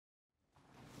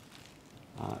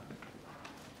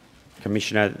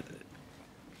Commissioner,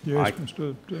 Yes, I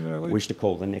Mr. Dinelli. wish to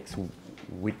call the next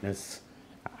witness,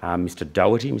 Mr.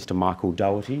 Doherty, Mr. Michael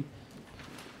Doherty.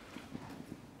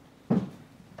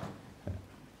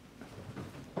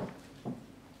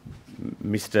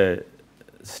 Mr.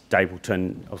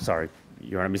 Stapleton, oh sorry,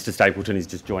 Your Honour, Mr. Stapleton is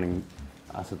just joining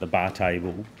us at the bar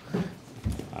table.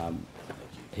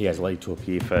 He has leave to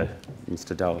appear for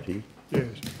Mr. Doherty. Yes.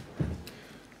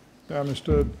 Now,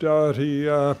 Mr. Doherty,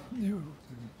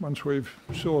 once we've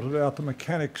sorted out the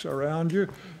mechanics around you,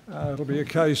 it'll be a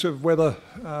case of whether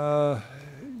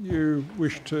you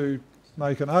wish to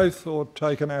make an oath or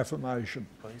take an affirmation.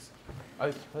 Please.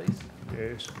 Oath, please.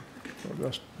 Yes.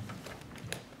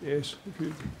 Yes, if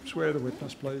you swear the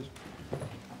witness, please.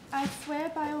 I swear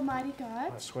by Almighty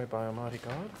God I swear by Almighty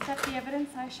God that the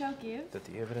evidence I shall give that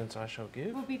the evidence I shall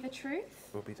give will be the truth,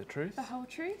 will be the truth, the whole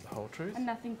truth, the whole truth, and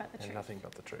nothing but the and truth. nothing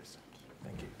but the truth.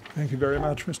 Thank you. Thank you very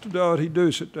much, Mr. Doherty.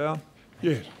 Do sit down.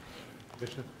 Yes.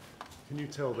 Commissioner, can you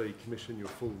tell the Commission your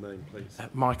full name, please?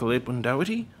 Michael Edwin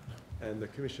Doherty? And the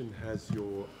Commission has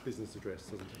your business address,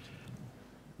 doesn't it?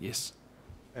 Yes.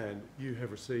 And you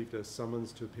have received a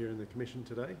summons to appear in the Commission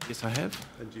today? Yes, I have.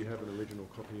 And do you have an original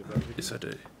copy of that with you? Yes, I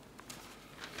do.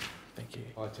 Thank you.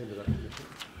 I tender that, Commissioner.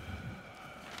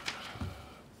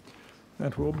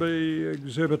 That will be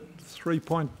Exhibit 3.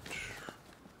 Doesn't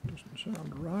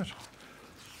sound right.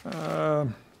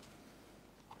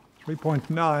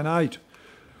 3.98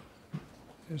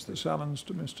 is the summons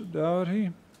to Mr.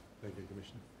 Doherty. Thank you,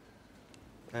 Commissioner.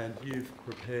 And you've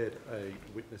prepared a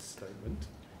witness statement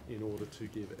in order to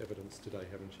give evidence today,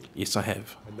 haven't you? Yes, I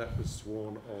have. And that was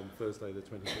sworn on Thursday, the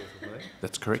 24th of May?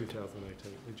 That's correct.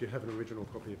 2018. And do you have an original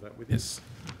copy of that with you? Yes.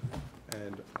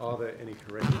 And are there any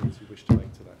corrections you wish to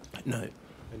make to that? No.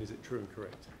 And is it true and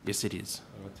correct? Yes, it is.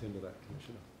 And I tender that,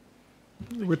 Commissioner.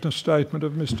 The witness statement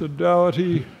of Mr.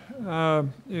 Doherty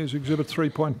is Exhibit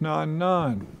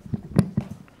 3.99.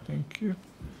 Thank you.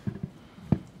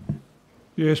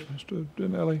 Yes, Mr.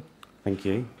 Dinelli. Thank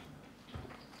you.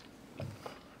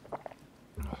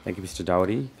 Thank you, Mr.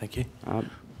 Doherty. Thank you.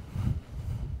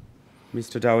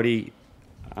 Mr. Doherty,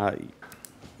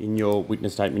 in your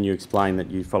witness statement you explained that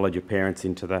you followed your parents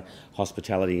into the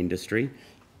hospitality industry.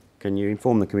 Can you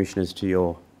inform the Commissioners to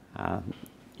your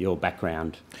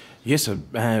background? Yes, I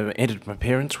entered with my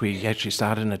parents. We actually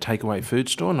started in a takeaway food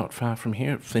store not far from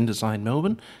here at Flinders Lane,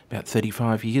 Melbourne, about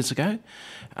 35 years ago.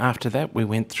 After that, we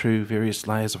went through various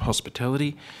layers of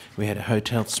hospitality. We had a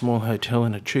hotel, small hotel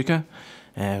in Echuca.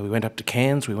 We went up to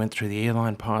Cairns. We went through the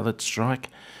airline pilot strike.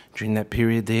 During that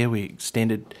period there, we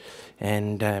extended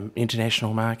and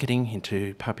international marketing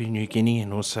into Papua New Guinea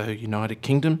and also United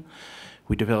Kingdom.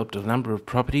 We developed a number of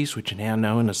properties which are now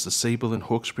known as the Seabull in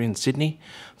Hawkesbury in Sydney,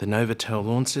 the Novotel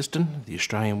Launceston, the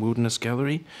Australian Wilderness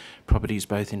Gallery, properties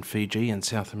both in Fiji and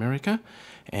South America,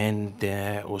 and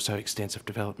also extensive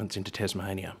developments into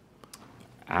Tasmania.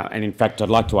 And in fact, I'd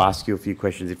like to ask you a few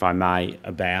questions, if I may,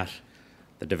 about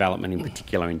the development in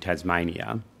particular in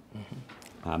Tasmania.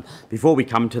 Before we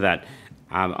come to that,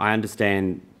 I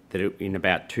understand that in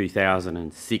about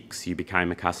 2006 you became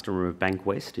a customer of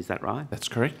BankWest, is that right? That's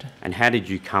correct. And how did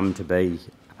you come to be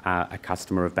a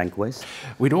customer of BankWest?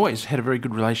 We'd always had a very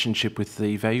good relationship with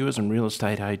the valuers and real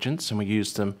estate agents, and we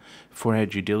used them for our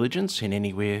due diligence in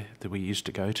anywhere that we used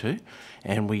to go to,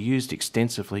 and we used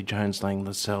extensively Jones Lang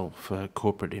LaSalle for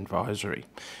corporate advisory.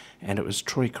 And it was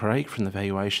Troy Craig from the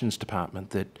valuations department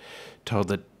that told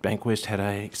that BankWest had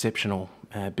an exceptional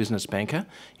business banker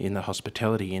in the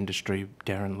hospitality industry,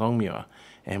 Darren Longmuir,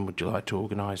 and would you like to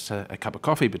organise a cup of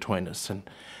coffee between us? And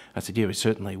I said, yeah, we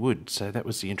certainly would. So that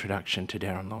was the introduction to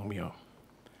Darren Longmuir.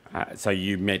 So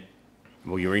you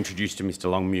were introduced to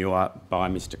Mr. Longmuir by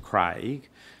Mr. Craig,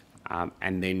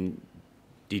 and then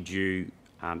did you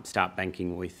start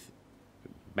banking with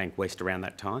BankWest around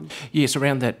that time? Yes,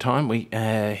 around that time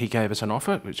he gave us an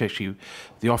offer, which actually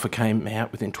the offer came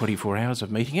out within 24 hours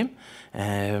of meeting him.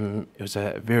 It was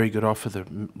a very good offer. The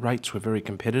rates were very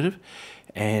competitive,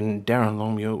 and Darren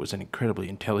Longmuir was an incredibly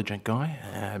intelligent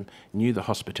guy, knew the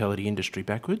hospitality industry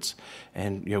backwards,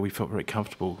 and we felt very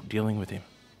comfortable dealing with him.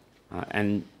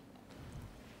 And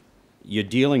your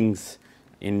dealings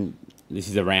this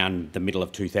is around the middle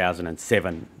of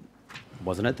 2007,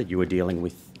 wasn't it, that you were dealing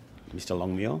with Mr.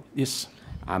 Longmuir? Yes.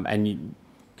 And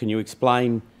can you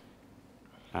explain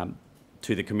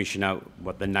to the Commissioner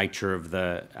what the nature of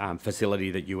the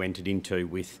facility that you entered into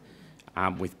with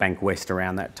BankWest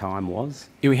around that time was?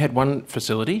 Yeah, we had one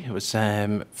facility. It was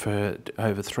for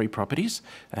over 3 properties,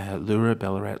 Lura,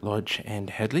 Ballarat Lodge and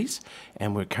Hadleys,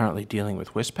 and we're currently dealing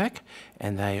with Westpac,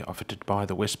 and they offered to buy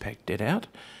the Westpac debt out.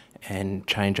 and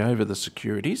change over the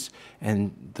securities,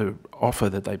 and the offer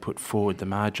that they put forward, the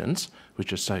margins, was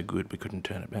just so good we couldn't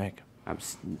turn it back.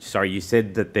 Sorry, you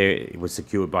said that it was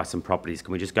secured by some properties.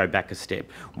 Can we just go back a step?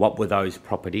 What were those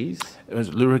properties? It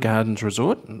was Lura Gardens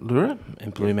Resort, Lura,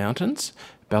 in Blue Mountains,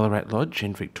 Ballarat Lodge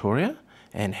in Victoria,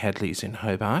 and Hadleys in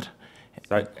Hobart.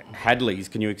 So, Hadleys,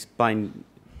 can you explain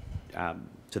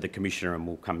to the Commissioner, and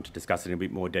we'll come to discuss it in a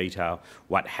bit more detail,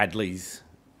 what Hadleys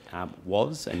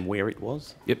was and where it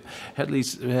was? Yep,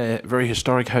 Hadleys, very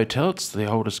historic hotel. It's the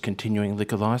oldest continuing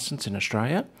liquor licence in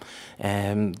Australia.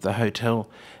 The hotel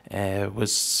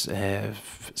was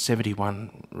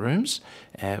 71 rooms.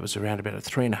 It was around about a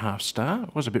 3.5 star.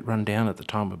 It was a bit run down at the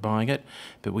time of buying it,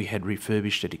 but we had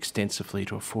refurbished it extensively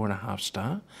to a 4.5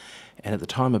 star. And at the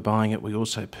time of buying it, we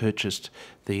also purchased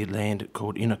the land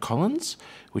called Inner Collins,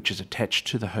 which is attached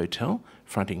to the hotel,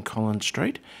 fronting Collins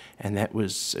Street, and that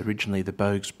was originally the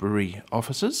Bogues Brewery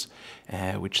offices,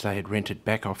 which they had rented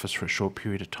back office for a short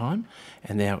period of time,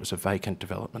 and now it was a vacant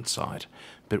development site.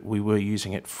 But we were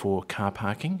using it for car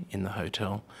parking in the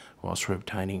hotel whilst we're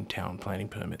obtaining town planning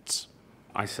permits.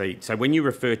 I see. So when you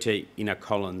refer to Inner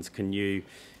Collins, can you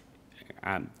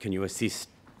assist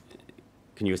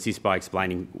by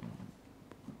explaining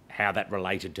how that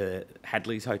related to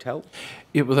Hadleys Hotel?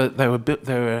 Yeah, well, they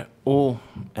were all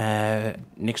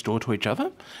next door to each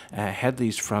other.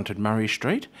 Hadleys fronted Murray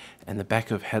Street, and the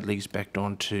back of Hadleys backed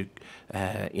onto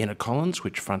Inner Collins,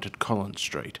 which fronted Collins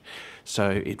Street. So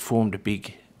it formed a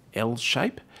big L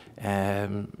shape,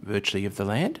 virtually of the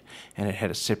land, and it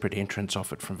had a separate entrance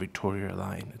off it from Victoria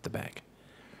Lane at the back.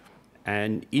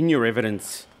 And in your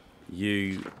evidence,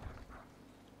 you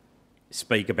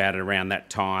speak about it around that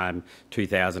time,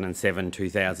 2007,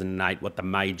 2008, what the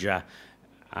major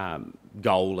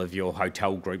goal of your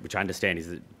hotel group, which I understand is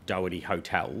the Doherty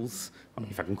Hotels,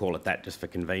 if I can call it that just for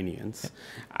convenience.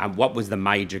 What was the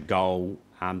major goal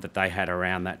that they had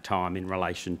around that time in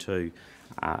relation to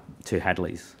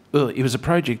Hadleys? Well, it was a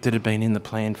project that had been in the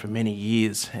plan for many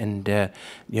years, and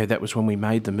that was when we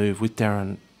made the move with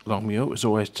Darren Longmuir. It was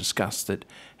always discussed that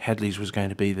Hadleys was going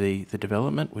to be the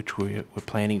development which we were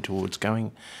planning towards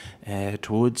going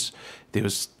towards. There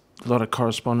was a lot of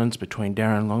correspondence between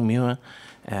Darren Longmuir,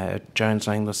 Jones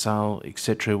Lang LaSalle,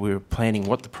 etc. We were planning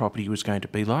what the property was going to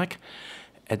be like.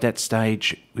 At that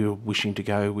stage, we were wishing to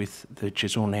go with the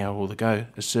Chisel now or the Go,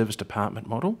 a serviced apartment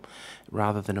model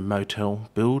rather than a motel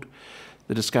build.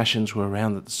 The discussions were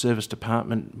around that the serviced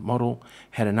apartment model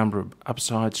had a number of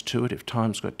upsides to it. If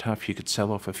times got tough, you could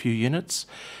sell off a few units.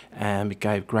 It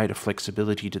gave greater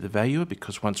flexibility to the valuer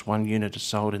because once one unit is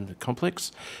sold in the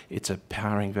complex, it's a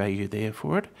powering value there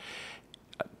for it.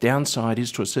 Downside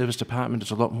is to a serviced apartment,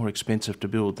 it's a lot more expensive to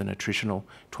build than a traditional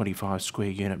 25 square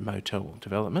unit motel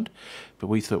development. But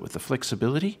we thought with the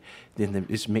flexibility, then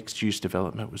this mixed use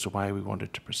development was the way we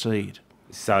wanted to proceed.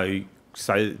 So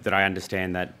that I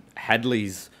understand that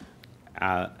Hadleys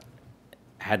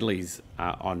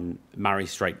on Murray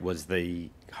Street was the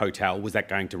hotel. Was that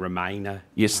going to remain a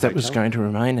Yes, hotel? that was going to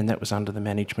remain, and that was under the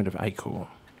management of Acor.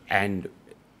 And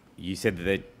you said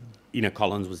that Inner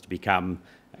Collins was to become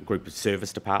a group of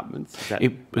serviced apartments? Is that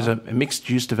It was right? a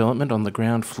mixed-use development on the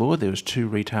ground floor. There was 2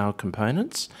 retail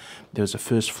components. There was a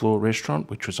first-floor restaurant,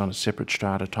 which was on a separate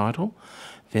strata title.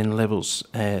 Then levels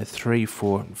 3,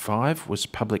 4 and 5 was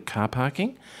public car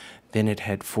parking. Then it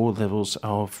had 4 levels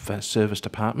of serviced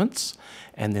apartments,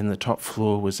 and then the top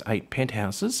floor was 8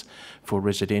 penthouses for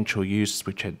residential use,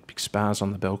 which had big spas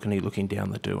on the balcony looking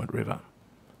down the Derwent River.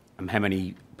 How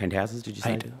many penthouses did you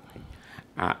say?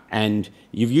 8. And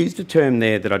you've used a term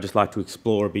there that I'd just like to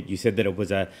explore a bit. You said that it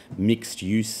was a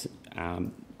mixed-use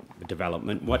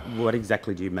development. What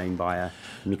exactly do you mean by a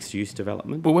mixed-use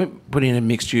development? Well, when we put in a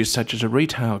mixed use such as a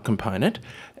retail component,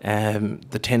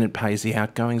 the tenant pays the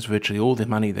outgoings. Virtually all the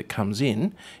money that comes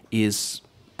in is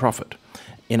profit.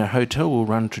 In a hotel, we'll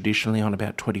run traditionally on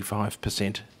about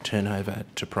 25% turnover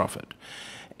to profit.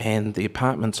 And the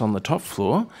apartments on the top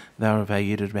floor, they were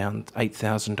valued at around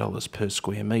 $8,000 per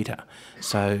square metre.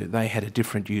 So they had a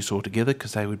different use altogether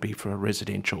because they would be for a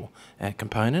residential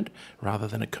component rather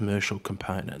than a commercial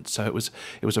component. So it was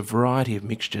a variety of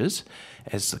mixtures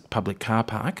as a public car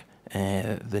park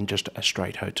than just a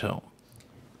straight hotel.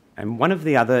 And one of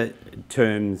the other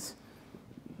terms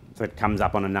that comes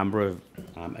up on a number of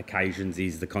occasions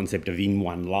is the concept of in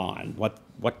one line.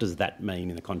 What does that mean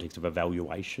in the context of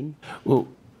evaluation? Well,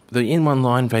 the in one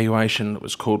line valuation that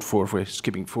was called for, if we're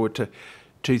skipping forward to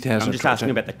 2000. I'm just asking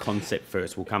about the concept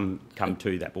first. We'll come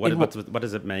to that. But what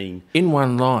does it mean? In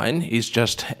one line is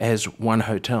just as one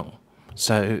hotel.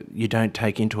 So you don't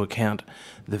take into account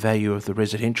the value of the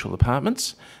residential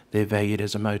apartments. They're valued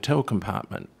as a motel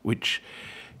compartment, which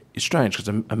is strange because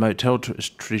a motel is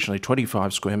traditionally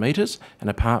 25 square metres, an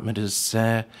apartment is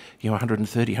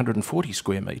 130, 140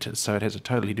 square metres, so it has a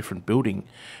totally different building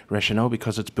rationale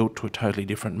because it's built to a totally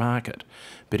different market.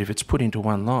 But if it's put into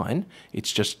one line,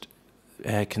 it's just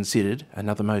considered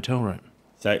another motel room.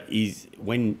 So is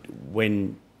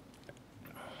when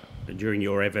during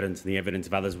your evidence and the evidence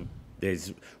of others,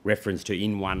 there's reference to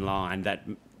in one line, that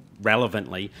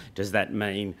relevantly, does that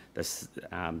mean this,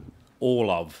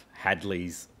 all of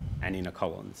Hadleys and Inner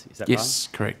Collins? Is that right? Yes,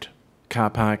 correct.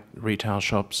 Car park, retail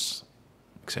shops,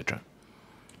 etc.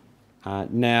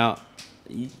 Now,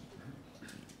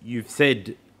 you've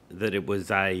said that it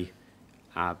was a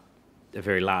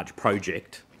very large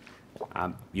project.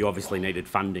 You obviously needed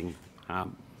funding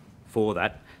for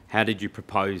that. How did you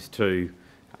propose to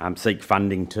seek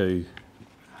funding to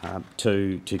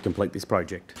complete this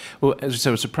project? Well,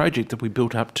 so it's a project that we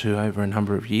built up to over a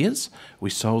number of years. We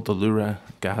sold the Lura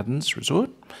Gardens Resort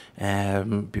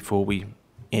before we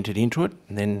entered into it,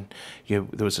 and then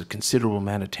there was a considerable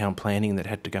amount of town planning that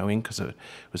had to go in because it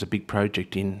was a big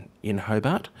project in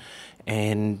Hobart,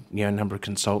 and a number of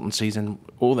consultancies, and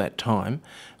all that time,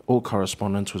 all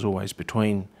correspondence was always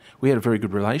between. We had a very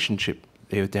good relationship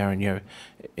there with Darren.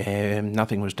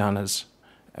 Nothing was done as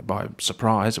by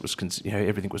surprise. It was,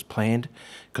 everything was planned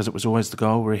because it was always the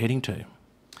goal we were heading to.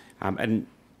 And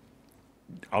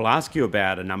I'll ask you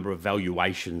about a number of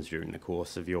valuations during the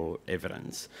course of your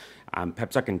evidence.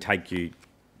 Perhaps I can take you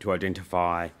to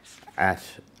identify at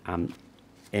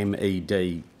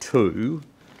MED2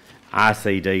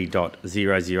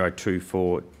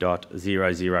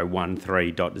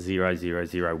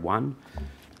 RCD.0024.0013.0001.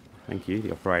 Thank you.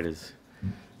 The operators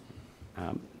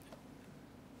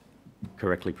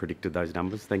correctly predicted those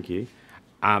numbers. Thank you.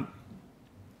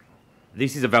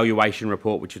 This is a valuation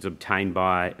report which was obtained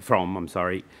from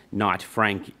Knight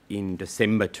Frank in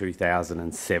December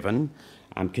 2007.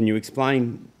 Can you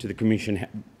explain to the Commission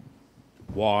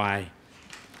why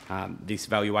this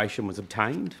valuation was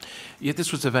obtained? Yeah,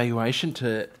 this was a valuation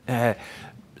to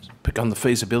pick on the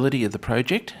feasibility of the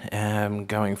project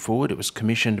going forward. It was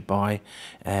commissioned by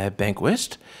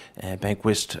BankWest.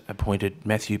 BankWest appointed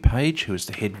Matthew Page, who is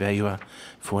the head valuer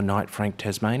for Knight Frank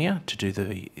Tasmania, to do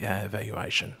the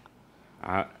valuation.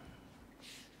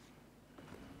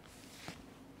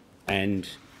 And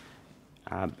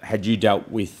had you dealt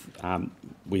with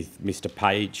Mr.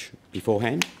 Page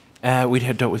beforehand? We'd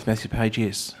had dealt with Matthew Page,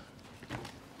 yes.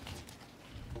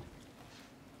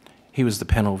 He was the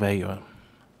panel valuer.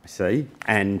 I see.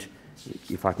 And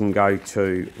if I can go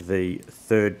to the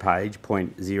third page,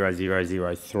 point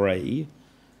 0003,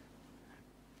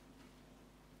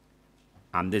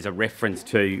 there's a reference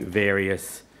to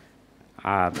various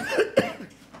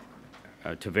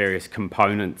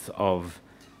components of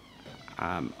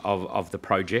the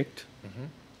project,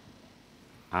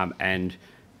 and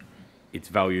it's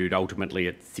valued ultimately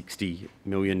at $60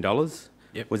 million.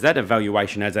 Yep. Was that a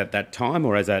valuation as at that time,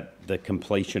 or as at the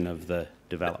completion of the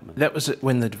development? That was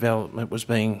when the development was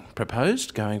being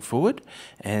proposed going forward,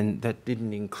 and that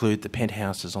didn't include the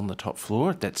penthouses on the top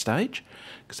floor at that stage,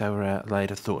 because they were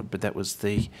later thought, but that was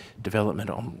the development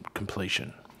on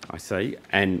completion. I see.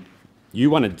 And you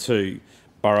wanted to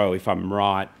borrow, if I'm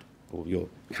right, or your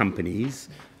companies,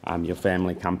 your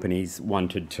family companies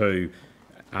wanted to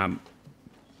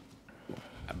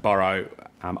borrow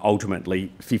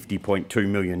ultimately $50.2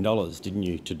 million, didn't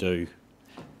you, to do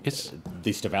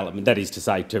this development? That is to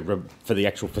say, for the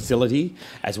actual facility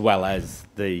as well as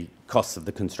the costs of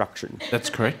the construction. That's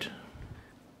correct.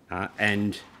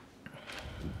 And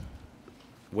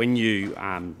when you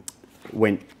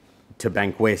went to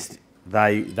BankWest,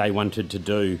 they wanted to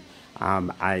do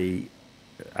a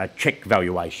check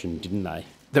valuation, didn't they?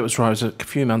 That was right. It was a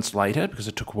few months later because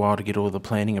it took a while to get all the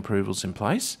planning approvals in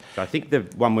place. So I think the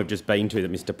one we've just been to that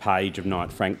Mr. Page of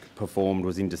Knight Frank performed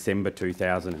was in December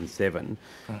 2007.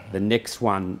 The next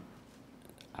one,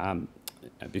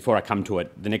 before I come to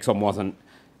it, the next one wasn't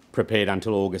prepared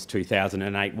until August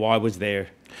 2008. Why was there?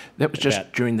 That was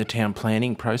just during the town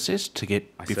planning process to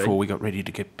get before we got ready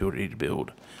to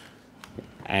build.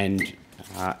 And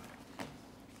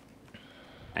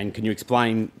can you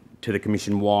explain to the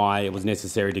Commission why it was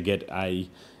necessary to get a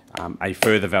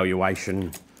further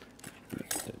valuation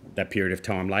that period of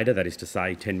time later, that is to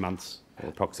say 10 months or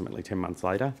approximately 10 months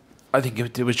later? I think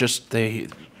it was just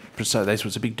so this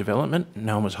was a big development,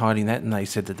 no one was hiding that, and they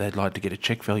said that they'd like to get a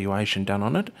check valuation done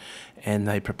on it, and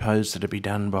they proposed that it be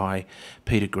done by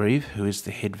Peter Grieve, who is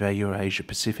the head valuer Asia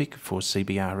Pacific for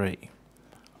CBRE.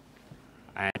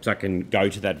 And so I can go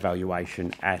to that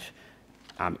valuation at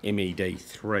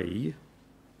MED3.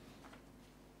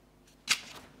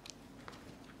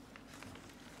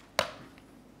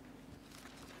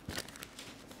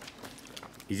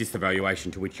 Is this the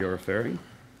valuation to which you're referring?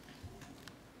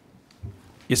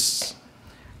 Yes.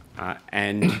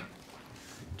 And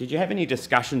did you have any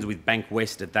discussions with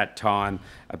BankWest at that time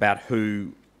about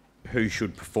who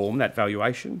should perform that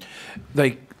valuation?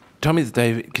 They told me that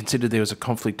they considered there was a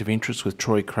conflict of interest with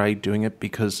Troy Craig doing it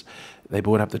because they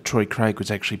brought up that Troy Craig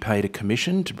was actually paid a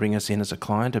commission to bring us in as a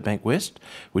client at BankWest,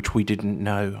 which we didn't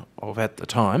know of at the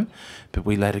time, but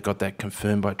we later got that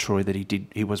confirmed by Troy that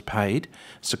he was paid,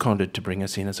 seconded to bring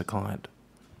us in as a client.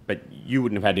 But you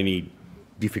wouldn't have had any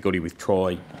difficulty with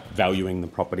Troy valuing the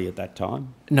property at that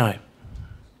time? No.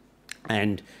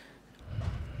 And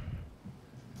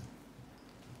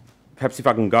perhaps if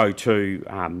I can go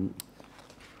to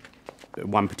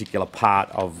one particular part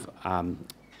of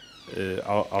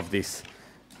this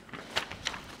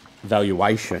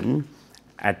valuation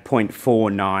at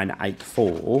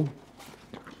 0.4984.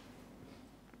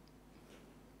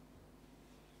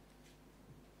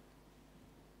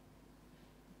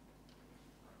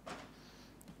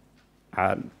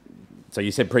 So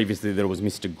you said previously that it was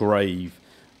Mr. Grieve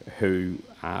who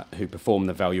performed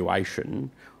the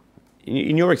valuation.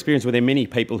 In your experience, were there many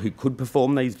people who could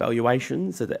perform these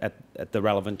valuations at the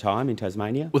relevant time in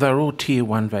Tasmania? Well, they were all Tier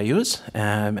 1 valuers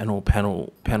and all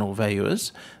panel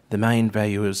valuers. The main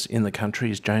valuers in the country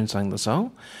is Jones Lang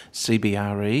LaSalle,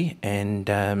 CBRE and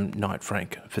Knight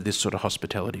Frank for this sort of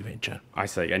hospitality venture. I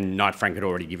see. And Knight Frank had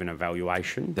already given a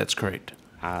valuation? That's correct.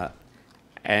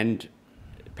 And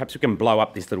perhaps we can blow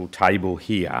up this little table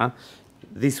here.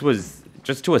 This was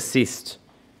just to assist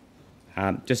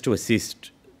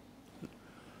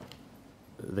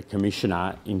the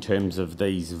Commissioner in terms of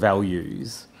these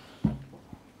values.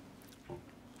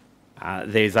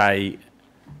 There's a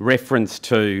reference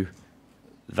to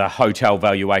the hotel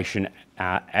valuation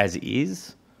as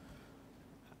is,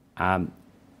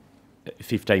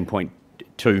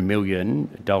 $15.2 million.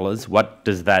 What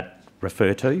does that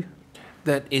refer to?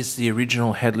 That is the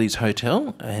original Hadleys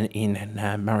Hotel in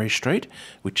Murray Street,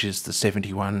 which is the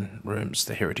 71 rooms,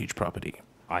 the heritage property.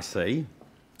 I see.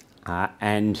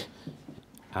 And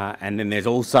then there's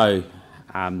also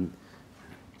a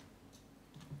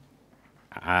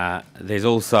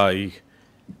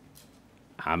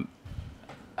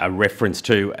reference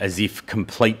to as if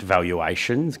complete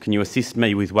valuations. Can you assist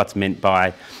me with what's meant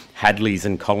by Hadleys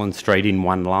and Collins Street in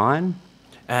one line?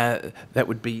 That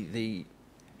would be the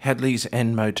Hadleys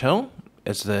and Motel,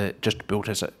 just built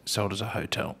sold as a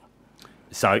hotel.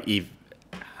 So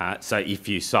if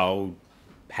you sold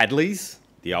Hadleys,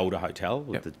 the older hotel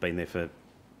that's been there for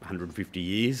 150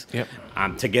 years,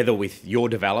 together with your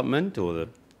development or the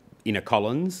inner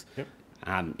Collins,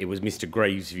 it was Mr.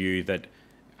 Grieve's view that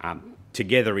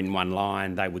together in one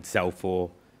line they would sell for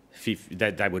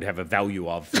they would have a value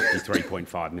of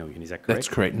 $53.5 million. Is that correct? That's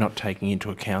correct, not taking into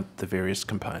account the various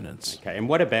components. Okay, and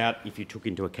what about if you took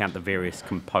into account the various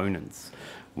components?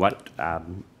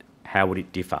 How would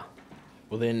it differ?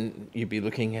 Well, then you'd be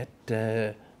looking at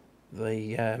the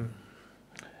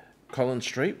Collins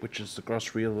Street, which is the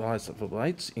gross realisable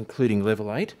rates, including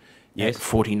level 8, yes, at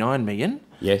 $49 million.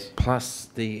 Yes. Plus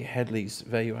the Hadleys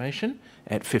valuation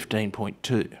at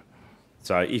 15.2.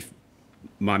 So if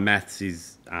my maths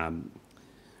is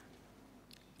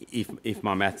if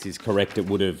my maths is correct, it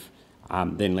would have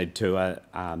then led to a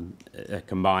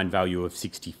combined value of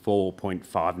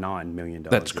 $64.59 million.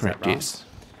 That's correct, right? yes.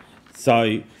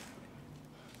 So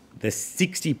the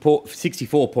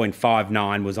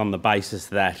 64.59 was on the basis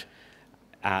that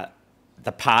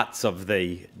the parts of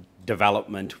the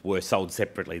development were sold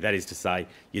separately. That is to say,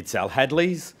 you'd sell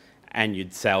Hadleys and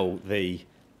you'd sell the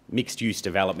mixed-use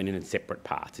development in separate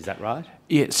parts. Is that right?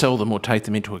 Yeah, sell them or take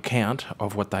them into account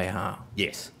of what they are.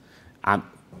 Yes. And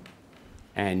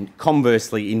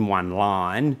conversely, in one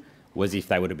line, was if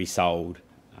they were to be sold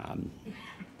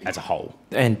as a whole.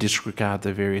 And disregard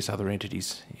the various other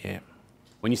entities, yeah.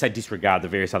 When you say disregard the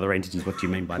various other entities, what do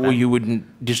you mean by that? Well, you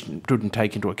wouldn't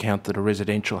take into account that a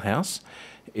residential house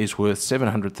is worth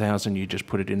 $700,000. You just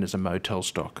put it in as a motel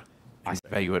stock. I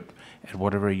value it at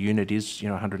whatever a unit is,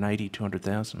 $180,000,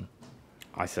 $200,000.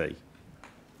 I see.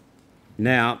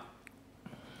 Now,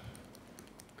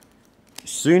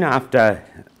 soon after,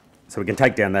 so we can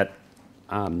take down that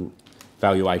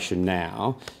valuation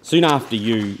now. Soon after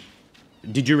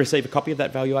did you receive a copy of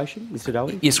that valuation, Mr.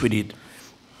 Doherty? Yes, we did.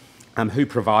 Who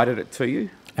provided it to you?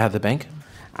 The bank.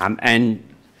 And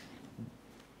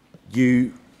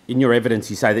you, in your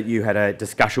evidence, you say that you had a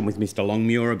discussion with Mr.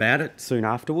 Longmuir about it soon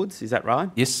afterwards. Is that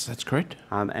right? Yes, that's correct.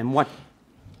 And what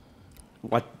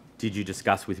did you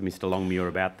discuss with Mr Longmuir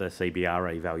about the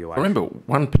CBRE valuation? I remember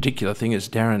one particular thing, as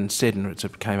Darren said, and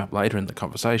it came up later in the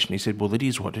conversation, he said, well, it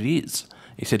is what it is.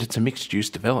 He said, it's a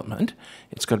mixed-use development.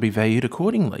 It's got to be valued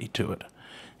accordingly to it.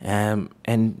 And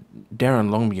Darren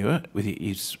Longmuir,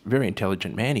 he's a very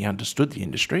intelligent man, he understood the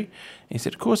industry. He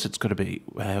said, of course it's got to be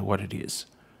what it is.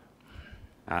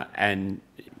 And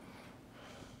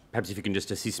perhaps if you can just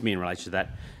assist me in relation to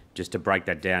that, just to break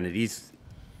that down, it is...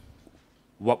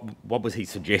 What was he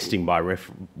suggesting by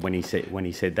when he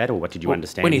said that, or what did you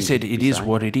understand? When he said it is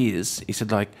what it is, he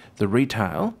said, like, the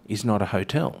retail is not a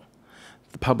hotel,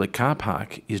 the public car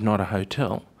park is not a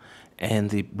hotel,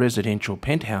 and the residential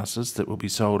penthouses that will be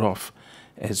sold off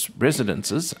as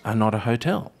residences are not a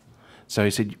hotel. So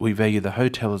he said we value the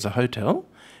hotel as a hotel,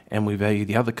 and we value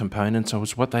the other components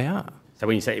as what they are. So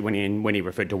when you say when he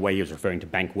referred to we, he was referring to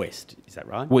BankWest, is that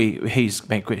right? He's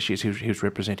BankWest. Yes, he was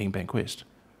representing BankWest.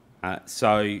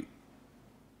 So,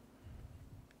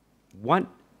 what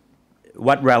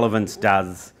relevance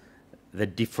does the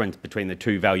difference between the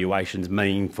two valuations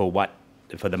mean for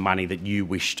the money that you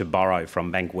wish to borrow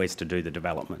from BankWest to do the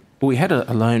development? Well, we had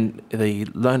a loan. The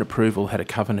loan approval had a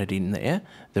covenant in there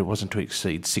that wasn't to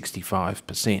exceed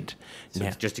 65%. So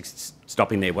now, just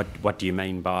stopping there. What do you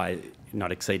mean by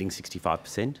not exceeding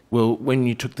 65%? Well, when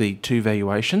you took the two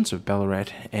valuations of Ballarat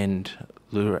and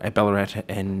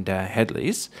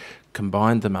Hadleys,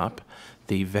 combined them up,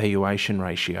 the valuation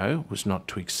ratio was not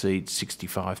to exceed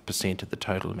 65% of the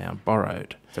total amount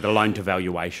borrowed. So the loan to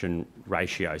valuation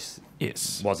ratio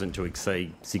yes, wasn't to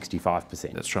exceed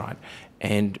 65%. That's right.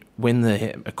 And when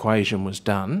the equation was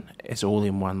done as all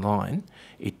in one line,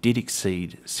 it did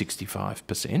exceed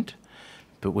 65%.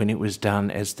 But when it was done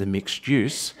as the mixed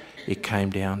use, it came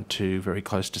down to very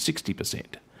close to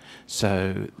 60%.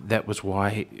 So that was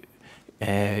why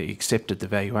accepted the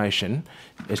valuation.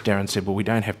 As Darren said, well, we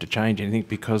don't have to change anything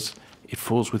because it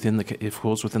falls within the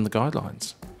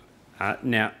guidelines.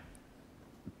 Now,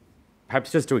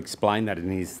 perhaps just to explain that,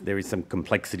 there is some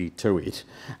complexity to it.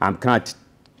 Can I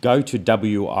go to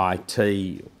WIT,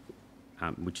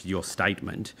 which is your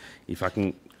statement? If I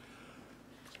can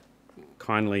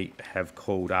kindly have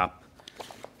called up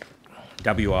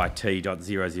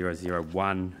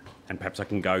WIT.0001, and perhaps I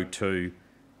can go to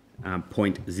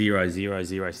point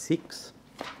 0006.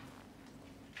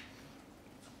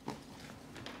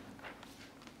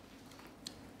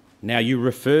 Now, you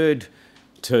referred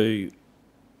to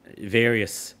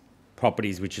various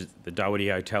properties which the Doherty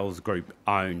Hotels Group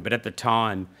owned, but at the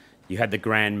time you had the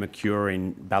Grand Mercure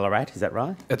in Ballarat, is that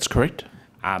right? That's correct.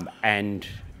 And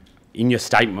in your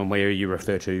statement where you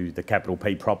refer to the capital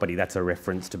P property, that's a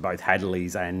reference to both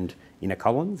Hadleys and Inner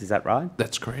Collins, is that right?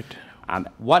 That's correct.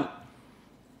 What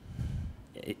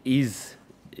is,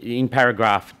 in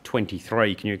paragraph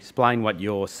 23, can you explain what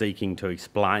you're seeking to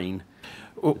explain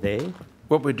there?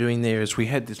 What we're doing there is we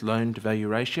had this loan to value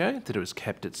ratio that it was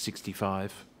capped at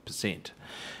 65%.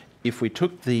 If we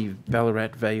took the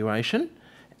Ballarat valuation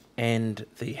and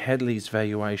the Hadleys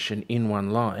valuation in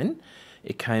one line,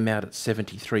 it came out at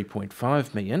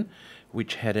 73.5 million,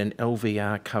 which had an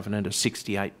LVR covenant of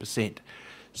 68%.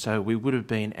 So we would have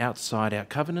been outside our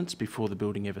covenants before the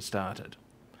building ever started.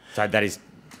 So that is,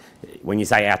 when you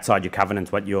say outside your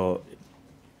covenants, what you're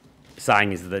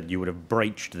saying is that you would have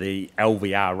breached the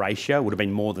LVR ratio, would have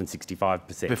been more than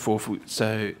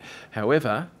 65%.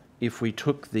 However, if we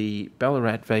took the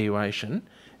Ballarat valuation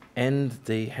and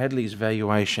the Hadleys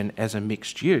valuation as a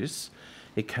mixed use,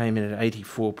 it came in at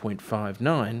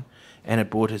 84.59 and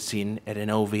it brought us in at an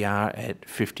LVR at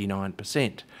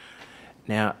 59%.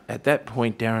 Now, at that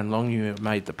point, Darren Longmuir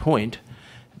made the point,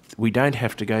 we don't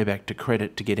have to go back to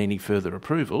credit to get any further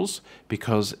approvals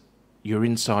because you're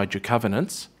inside your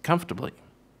covenants comfortably.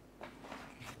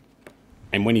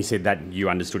 And when he said that, you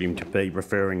understood him to be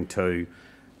referring to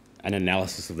an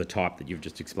analysis of the type that you've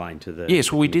just explained to the...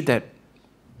 Yes, well, we did that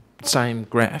same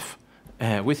graph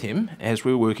with him as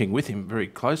we were working with him very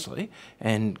closely,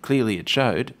 and clearly it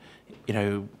showed, you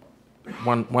know,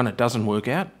 one it doesn't work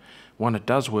out, one it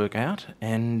does work out,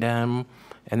 and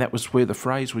that was where the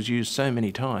phrase was used so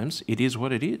many times, it is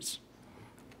what it is.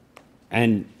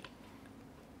 And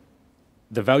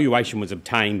the valuation was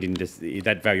obtained in this,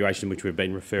 that valuation which we've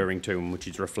been referring to and which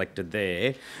is reflected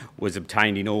there was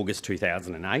obtained in August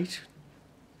 2008.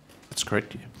 That's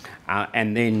correct, yeah.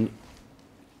 And then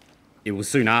it was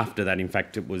soon after that, in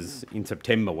fact, it was in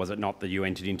September, was it not, that you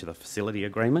entered into the facility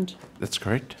agreement? That's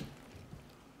correct.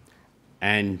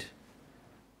 And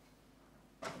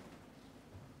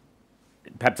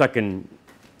perhaps I can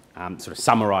sort of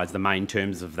summarise the main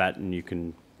terms of that, and you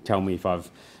can tell me if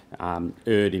I've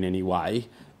erred in any way.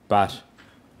 But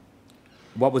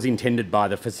what was intended by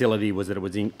the facility was that it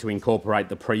was to incorporate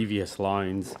the previous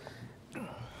loans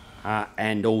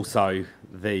and also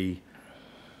the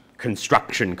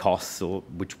construction costs,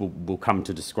 which we'll come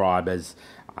to describe as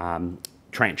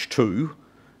tranche 2.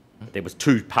 There was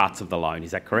 2 parts of the loan,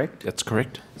 is that correct? That's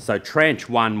correct. So tranche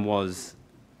 1 was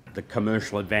the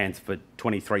commercial advance for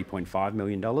 $23.5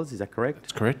 million, is that correct?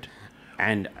 That's correct.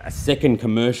 And a second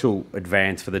commercial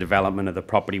advance for the development of the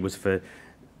property was for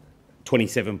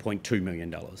 $27.2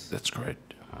 million. That's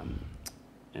correct.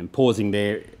 And pausing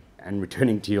there and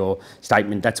returning to your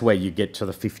statement, that's where you get to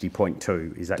the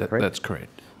 50.2, is that correct? That's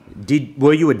correct.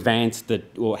 Were you advanced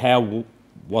that, or how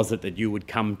was it that you would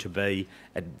come to be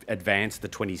advanced the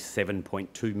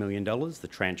 $27.2 million, the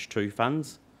tranche 2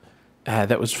 funds?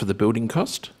 That was for the building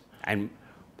cost. And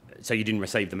so you didn't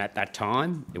receive them at that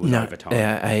time? It was over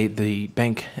time? The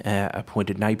bank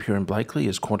appointed Napier and Blakely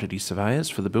as quantity surveyors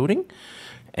for the building,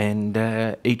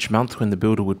 and each month when the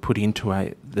builder would put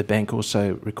into the bank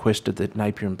also requested that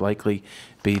Napier and Blakely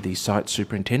be the site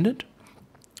superintendent.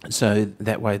 So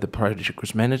that way the project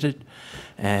was managed.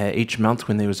 Each month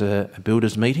when there was a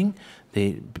builders meeting,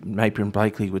 the Napier and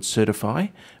Blakely would certify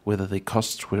whether the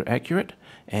costs were accurate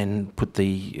and put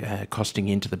the costing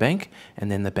into the bank,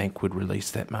 and then the bank would release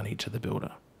that money to the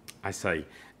builder. I see.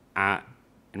 And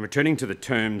returning to the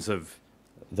terms of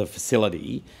the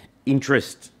facility,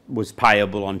 interest was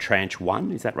payable on tranche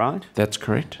 1, is that right? That's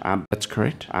correct. That's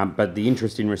correct. But the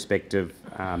interest in respect of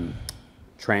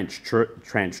tranche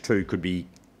 2 could be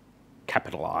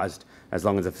capitalised as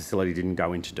long as the facility didn't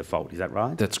go into default, is that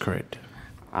right? That's correct.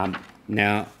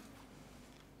 Now,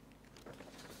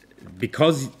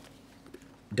 because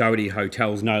Doherty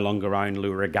Hotels no longer own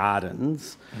Lura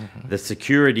Gardens, the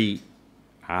security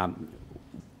in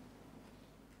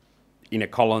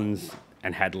Collins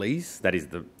and Hadleys, that is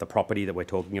the property that we're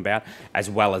talking about, as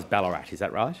well as Ballarat, is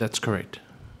that right? That's correct.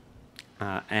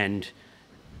 And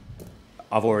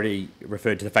I've already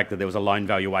referred to the fact that there was a loan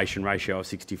valuation ratio of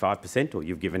 65%, or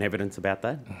you've given evidence about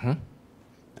that.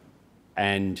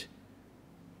 And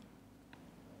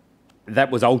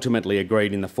that was ultimately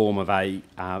agreed in the form of a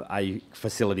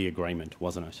facility agreement,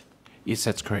 wasn't it? Yes,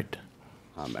 that's correct.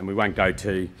 And we won't go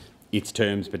to its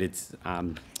terms, but it's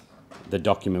the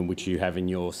document which you have in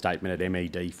your statement at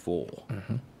MED 4.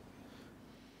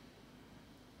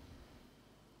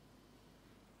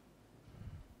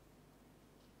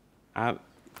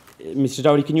 Mr.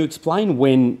 Doherty, can you explain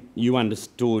when you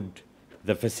understood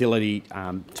the facility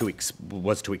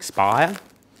was to expire?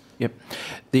 Yep.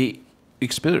 The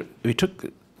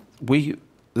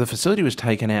facility was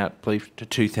taken out, I believe, to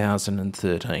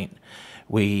 2013.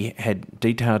 We had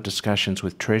detailed discussions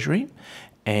with Treasury,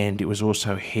 and it was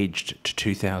also hedged to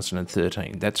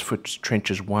 2013. That's for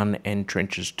trenches 1 and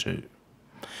trenches 2.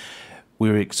 We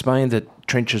were explained that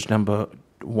trenches number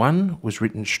 1 was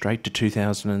written straight to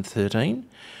 2013.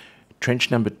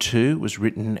 Trench number 2 was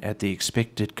written at the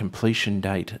expected completion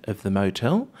date of the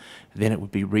motel. Then it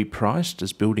would be repriced,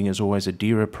 as building is always a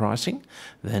dearer pricing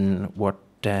than what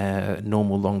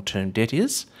normal long-term debt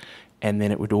is. And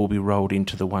then it would all be rolled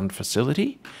into the one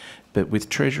facility. But with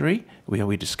Treasury,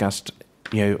 we discussed,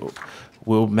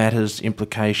 will matters,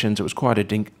 implications. It was quite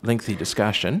a lengthy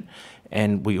discussion,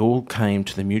 and we all came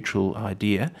to the mutual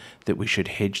idea that we should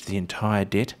hedge the entire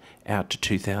debt out to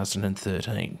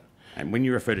 2013. And when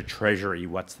you refer to Treasury,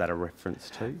 what's that a reference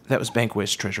to? That was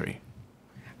BankWest Treasury.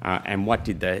 And what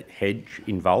did the hedge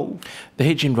involve? The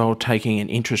hedge involved taking an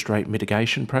interest rate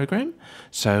mitigation program.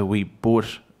 So we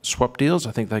bought swap deals,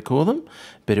 I think they call them,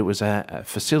 but it was a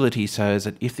facility so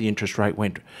that if the interest rate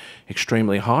went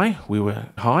extremely high, we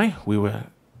were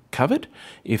covered.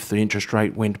 If the interest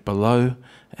rate went below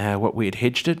what we had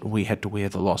hedged it, we had to wear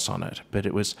the loss on it. But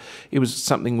it was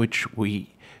something which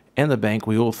we and the bank,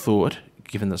 we all thought,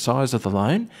 given the size of the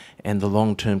loan and the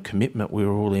long-term commitment we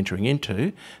were all entering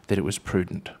into, that it was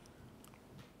prudent.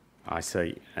 I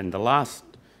see. And the last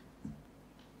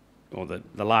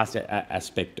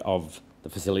aspect of the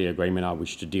facility agreement I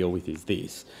wish to deal with is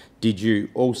this. Did you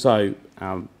also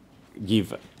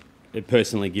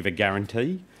personally give a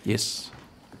guarantee? Yes.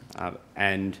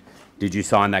 And did you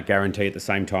sign that guarantee at the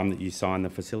same time that you signed the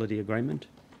facility agreement?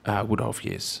 Would have,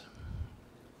 yes.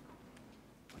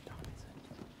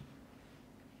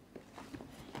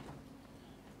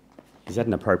 Is that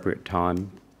an appropriate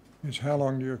time? Is how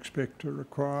long do you expect to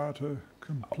require to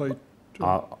complete?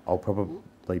 I'll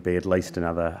probably be at least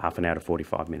another half an hour to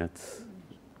 45 minutes,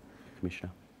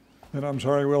 Commissioner. Then I'm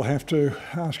sorry, we'll have to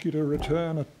ask you to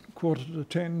return at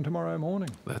 9:45 tomorrow morning.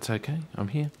 That's okay, I'm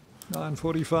here.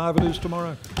 9:45 it is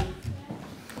tomorrow.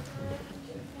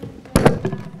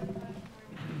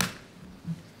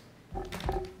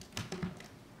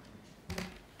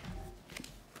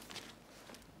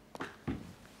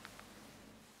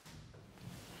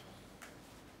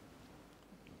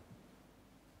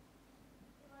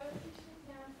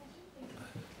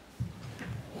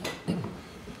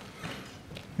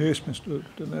 Yes, Mr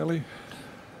Donnelly.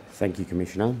 Thank you,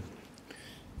 Commissioner.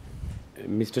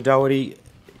 Mr Doherty,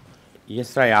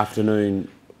 yesterday afternoon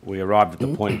we arrived at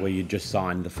the point where you'd just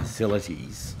signed the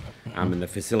facilities, and the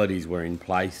facilities were in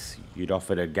place. You'd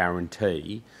offered a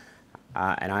guarantee,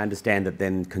 and I understand that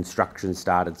then construction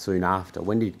started soon after.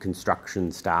 When did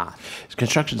construction start?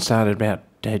 Construction started about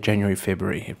January,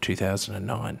 February of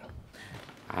 2009.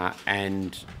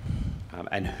 And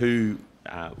who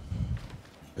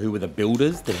were the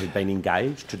builders that had been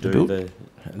engaged to do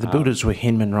The builders were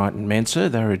Hinman, Wright and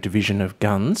Manser. They were a division of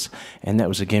Guns, and that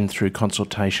was again through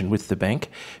consultation with the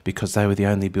bank because they were the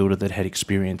only builder that had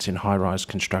experience in high-rise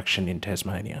construction in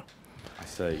Tasmania. I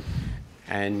see.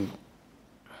 And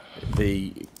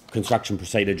the construction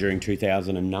proceeded during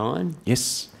 2009?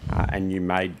 Yes. And you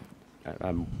made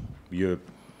your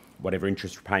whatever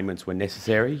interest repayments were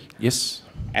necessary? Yes.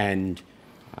 And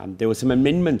there were some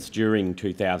amendments during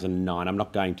 2009. I'm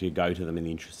not going to go to them in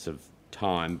the interests of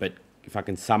time, but if I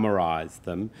can summarise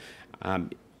them,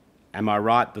 am I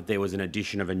right that there was an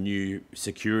addition of a new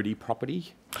security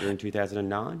property during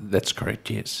 2009? That's correct,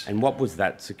 yes. And what was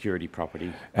that security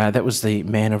property? That was the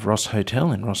Man of Ross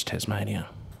Hotel in Ross, Tasmania.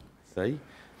 See?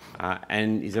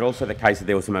 And is it also the case that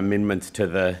there were some amendments to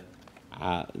the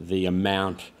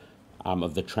amount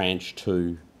of the tranche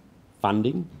 2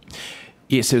 funding?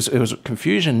 Yes, there was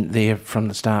confusion there from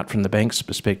the start from the bank's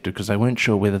perspective because they weren't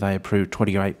sure whether they approved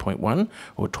 $28.1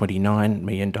 or $29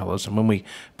 million. And when we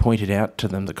pointed out to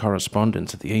them the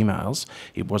correspondence of the emails,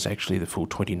 it was actually the full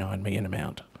 $29 million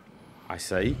amount. I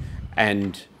see.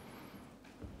 And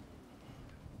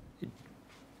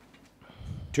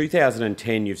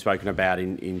 2010 you've spoken about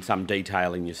in some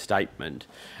detail in your statement.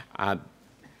 Can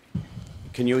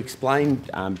you explain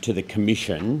to the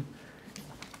Commission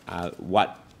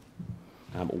what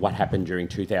happened during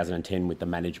 2010 with the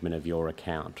management of your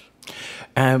account?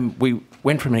 We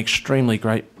went from an extremely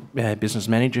great business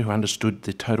manager who understood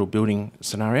the total building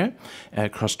scenario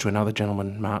across to another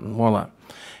gentleman, Martin Waller.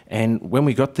 And when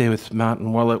we got there with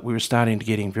Martin Waller, we were starting to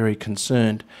getting very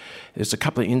concerned. There's a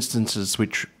couple of instances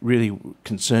which really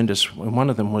concerned us. And one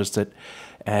of them was that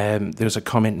there was a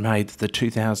comment made that the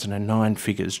 2009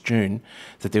 figures, June,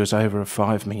 that there was over a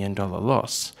 $5 million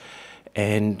loss.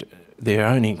 And their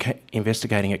own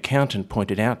investigating accountant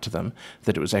pointed out to them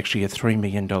that it was actually a $3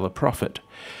 million profit.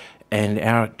 And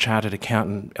our chartered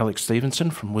accountant, Alex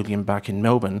Stevenson from William Buck in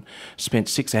Melbourne, spent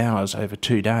 6 hours over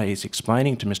 2 days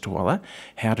explaining to Mr Waller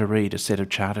how to read a set of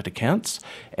chartered accounts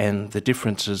and the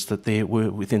differences that there were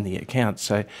within the accounts.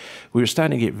 So we were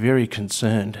starting to get very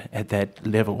concerned at that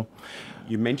level.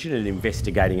 You mentioned an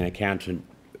investigating accountant.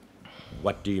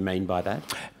 What do you mean by that?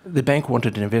 The bank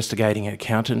wanted an investigating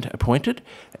accountant appointed,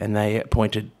 and they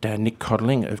appointed Nick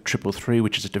Codling of 333,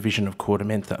 which is a division of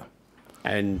Quartermentha.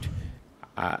 And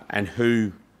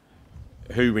who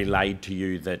relayed to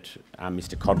you that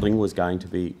Mr Codling was going to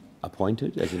be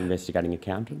appointed as an investigating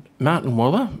accountant? Martin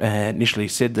Waller initially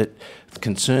said that the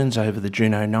concerns over the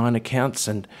June 09 accounts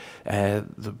and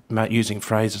using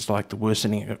phrases like the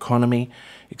worsening economy,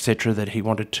 etc., that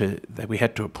we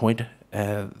had to appoint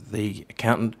the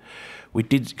accountant. We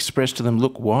did express to them,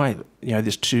 look, why,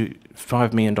 this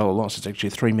 $5 million loss is actually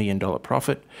a $3 million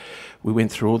profit. We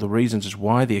went through all the reasons as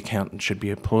why the accountant should be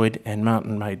employed, and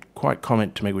Martin made quite a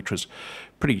comment to me, which was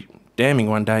pretty damning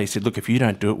one day. He said, look, if you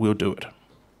don't do it, we'll do it.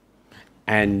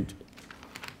 And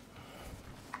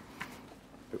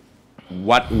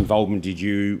what involvement did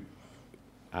you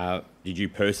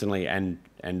personally and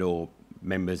or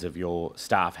members of your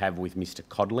staff have with Mr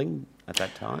Codling at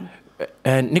that time?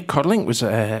 Nick Codling was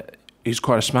he's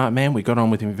quite a smart man. We got on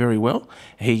with him very well.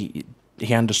 He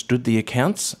understood the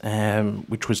accounts,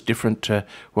 which was different to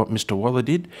what Mr Waller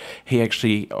did. He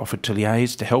actually offered to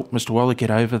liaise to help Mr Waller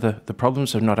get over the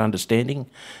problems of not understanding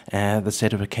the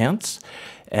set of accounts.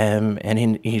 And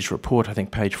in his report, I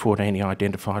think page 14, he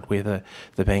identified where the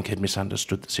bank had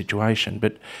misunderstood the situation.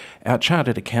 But our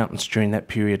chartered accountants during that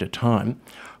period of time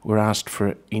were asked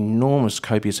for enormous,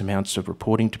 copious amounts of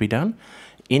reporting to be done,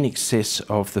 in excess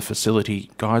of the facility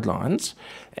guidelines,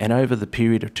 and over the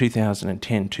period of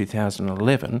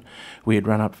 2010-2011, we had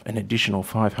run up an additional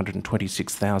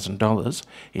 $526,000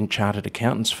 in chartered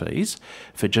accountants' fees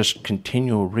for just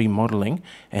continual remodelling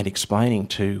and explaining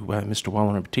to Mr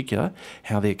Waller in particular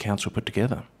how the accounts were put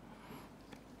together.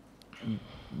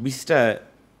 Mr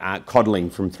Codling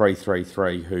from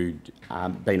 333, who'd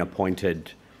been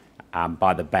appointed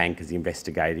by the bank as the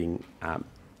investigating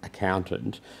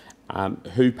accountant,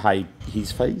 who paid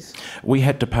his fees? We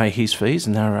had to pay his fees,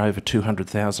 and they were over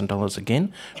 $200,000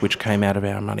 again, which came out of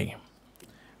our money.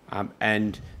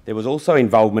 And there was also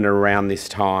involvement around this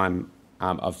time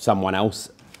of someone else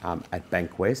at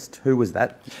BankWest. Who was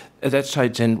that? At that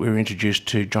stage then we were introduced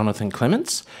to Jonathan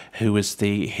Clements, who was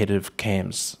the head of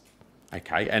CAMS.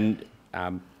 Okay, and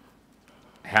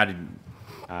how did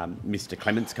Mr.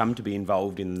 Clements come to be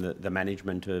involved in the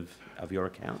management of your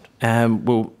account?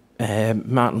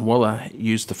 Martin Waller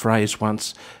used the phrase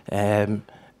once,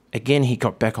 again he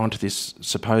got back onto this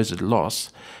supposed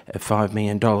loss of $5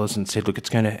 million and said, look, it's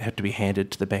going to have to be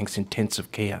handed to the bank's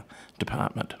intensive care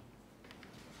department.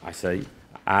 I see.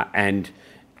 And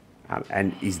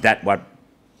is that what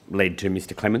led to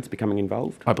Mr. Clements becoming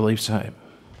involved? I believe so.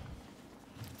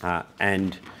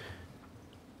 And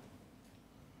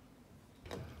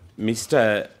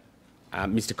Mr.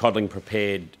 Codling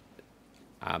prepared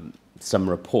some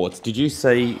reports. Did you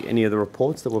see any of the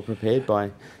reports that were prepared by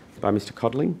Mr.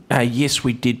 Codling? Yes,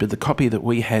 we did, but the copy that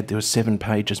we had, there were 7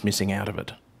 pages missing out of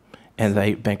it, and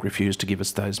the bank refused to give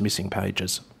us those missing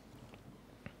pages.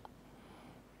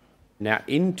 Now,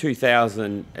 in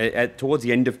 2000, towards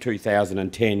the end of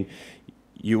 2010,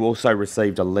 you also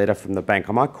received a letter from the bank.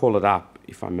 I might call it up,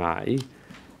 if I may.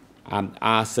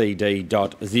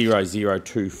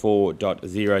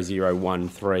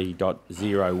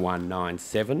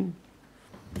 RCD.0024.0013.0197.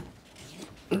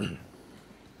 Do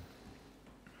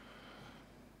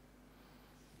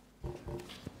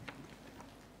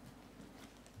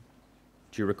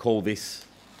you recall this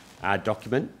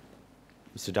document,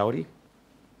 Mr. Doherty?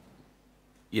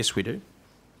 Yes, we do.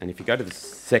 And if you go to the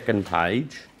second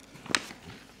page,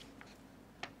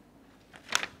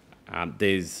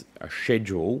 there's a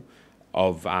schedule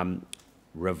of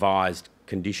revised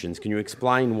conditions. Can you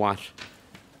explain what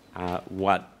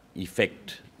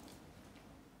effect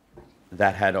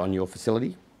that had on your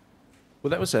facility?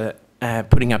 Well, that was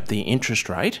putting up the interest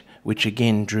rate, which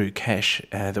again drew cash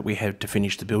that we had to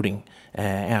finish the building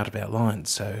out of our lines.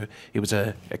 So it was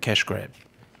a cash grab.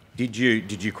 Did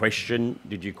you question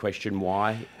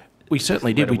why? We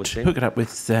certainly did. We took it up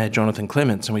with Jonathan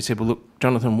Clements and we said, well, look,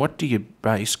 Jonathan, what do you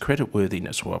base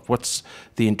creditworthiness off? What's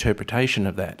the interpretation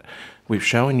of that? We've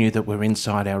shown you that we're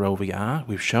inside our LVR.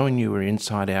 We've shown you we're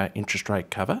inside our interest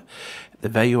rate cover. The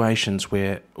valuations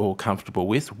we're all comfortable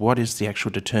with. What is the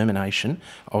actual determination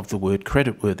of the word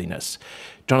creditworthiness?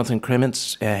 Jonathan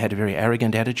Clements had a very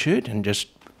arrogant attitude and just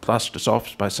plussed us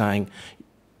off by saying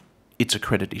it's a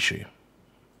credit issue.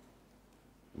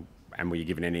 And were you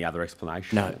given any other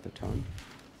explanation No. at the time?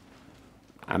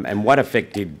 And what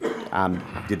effect did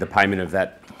the payment of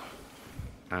that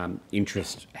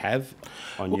interest have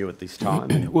on you at this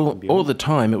time? Well, all the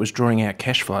time it was drawing out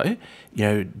cash flow,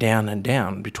 down and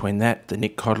down. Between that, the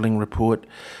Nick Codling report,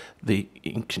 the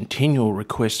continual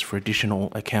requests for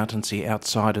additional accountancy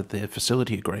outside of the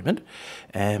facility agreement,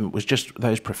 was just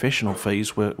those professional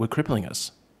fees were crippling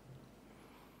us.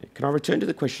 Can I return to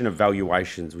the question of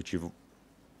valuations, which you've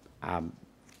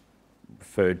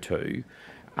referred to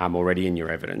already in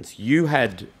your evidence? You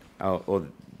had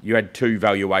 2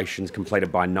 valuations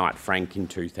completed by Knight Frank in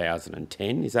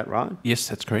 2010, is that right? Yes,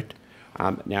 that's correct.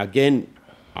 Now again,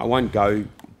 I won't go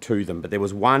to them, but there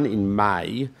was one in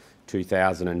May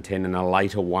 2010 and a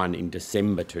later one in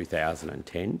December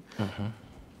 2010. Mm-hmm.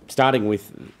 Starting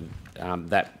with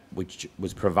that which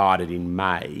was provided in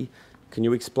May, can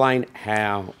you explain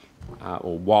how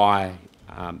or why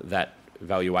that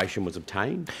valuation was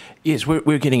obtained? Yes,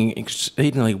 we're getting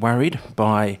exceedingly worried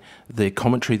by the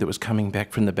commentary that was coming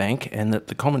back from the bank, and that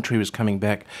the commentary was coming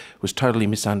back was totally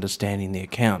misunderstanding the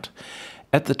account.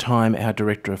 At the time, our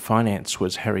Director of Finance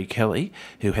was Harry Kelly,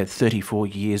 who had 34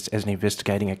 years as an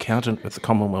investigating accountant with the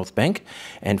Commonwealth Bank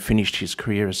and finished his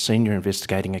career as Senior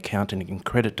Investigating Accountant in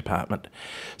Credit Department.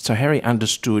 So Harry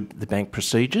understood the bank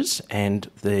procedures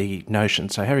and the notion.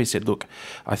 So Harry said, look,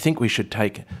 I think we should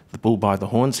take the bull by the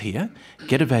horns here,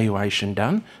 get a valuation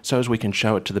done so as we can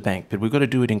show it to the bank. But we've got to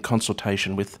do it in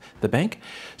consultation with the bank.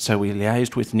 So we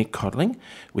liaised with Nick Codling.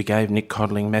 We gave Nick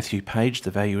Codling Matthew Page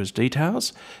the valuer's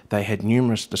details. They had numerous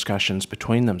discussions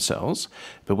between themselves,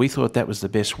 but we thought that was the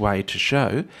best way to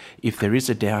show if there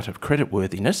is a doubt of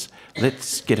creditworthiness,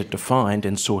 let's get it defined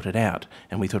and sort it out.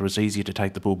 And we thought it was easier to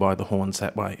take the bull by the horns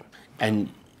that way. And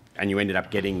you ended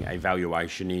up getting a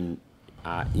valuation in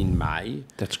May.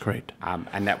 That's correct.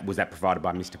 And was that provided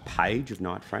by Mr. Page of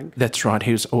Knight Frank? That's right.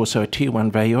 He was also a Tier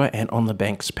 1 valuer and on the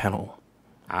bank's panel.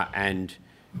 And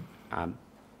am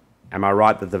I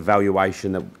right that the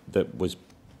valuation that was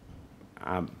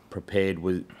prepared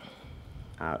was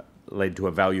led to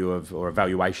a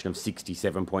valuation of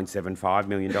 $67.75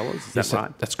 million? Is that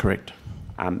right? That's correct.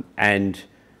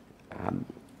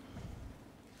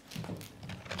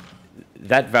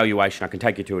 That valuation, I can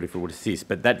take you to it if it would assist,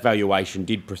 but that valuation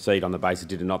did proceed on the basis,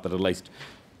 did it not, that at least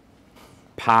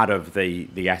part of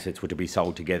the assets were to be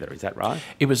sold together. Is that right?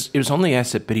 It was on the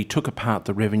asset, but he took apart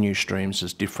the revenue streams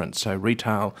as different. So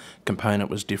retail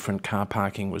component was different, car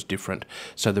parking was different.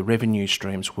 So the revenue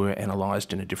streams were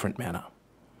analysed in a different manner.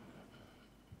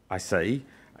 I see.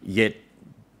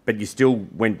 But you still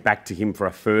went back to him for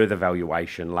a further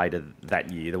valuation later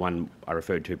that year, the one I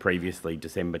referred to previously,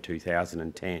 December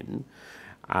 2010.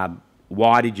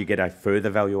 Why did you get a further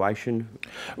valuation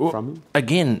from him?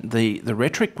 Again, the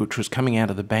rhetoric which was coming out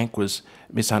of the bank was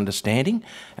misunderstanding.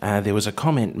 There was a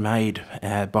comment made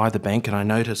by the bank, and I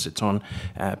notice it's on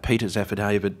Peter's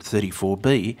affidavit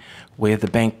 34B, where the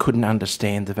bank couldn't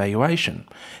understand the valuation.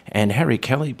 And Harry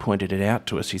Kelly pointed it out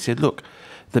to us. He said, look,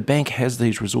 the bank has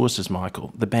these resources,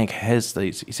 Michael. The bank has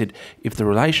these. He said, if the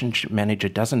relationship manager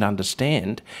doesn't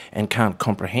understand and can't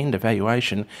comprehend a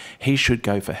valuation, he should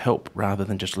go for help rather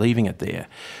than just leaving it there.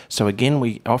 So again,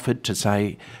 we offered to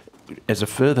say, as a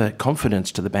further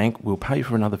confidence to the bank, we'll pay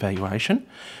for another valuation,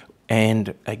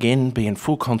 and again be in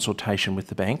full consultation with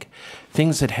the bank.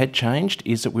 Things that had changed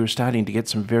is that we were starting to get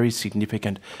some very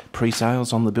significant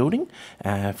pre-sales on the building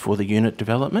for the unit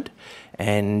development,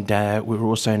 and we were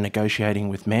also negotiating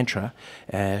with Mantra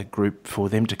Group for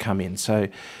them to come in. So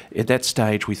at that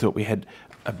stage we thought we had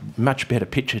a much better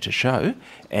picture to show,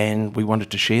 and we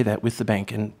wanted to share that with the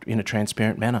bank in a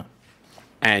transparent manner.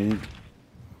 And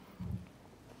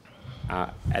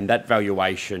that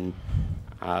valuation...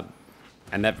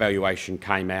 And that valuation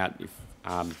came out,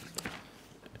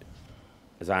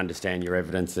 as I understand your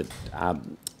evidence, at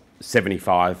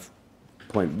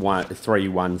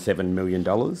 $75.317 million.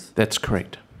 That's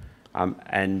correct.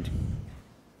 And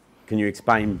can you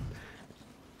explain,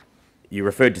 you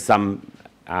referred to some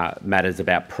matters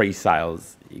about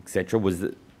pre-sales, etc.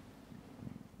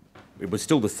 It was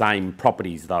still the same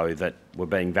properties, though, that were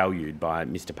being valued by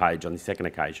Mr Page on the second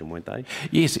occasion, weren't they?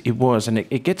 Yes, it was, and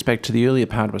it gets back to the earlier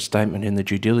part of a statement in the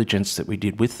due diligence that we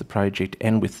did with the project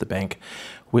and with the bank,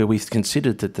 where we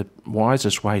considered that the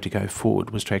wisest way to go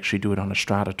forward was to actually do it on a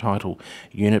strata title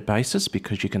unit basis,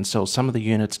 because you can sell some of the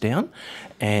units down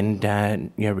and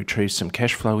retrieve some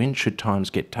cash flow in should times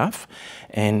get tough.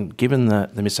 And given the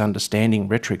misunderstanding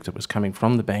rhetoric that was coming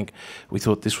from the bank, we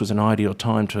thought this was an ideal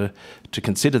time to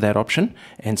consider that option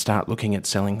and start looking at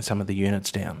selling some of the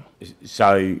units down.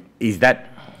 So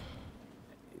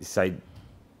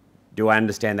do I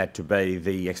understand that to be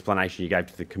the explanation you gave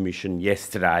to the Commission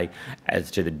yesterday as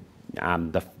to the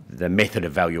method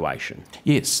of valuation?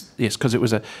 Yes, because it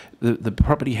was the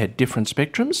property had different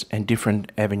spectrums and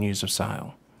different avenues of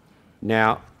sale.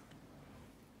 Now,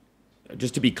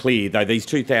 just to be clear, though, these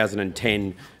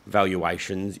 2010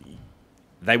 valuations,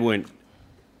 they weren't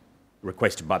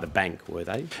requested by the bank, were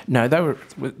they? No, it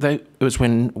was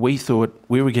when we thought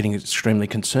we were getting extremely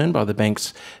concerned by the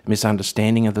bank's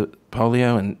misunderstanding of the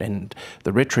polio and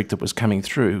the rhetoric that was coming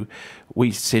through. We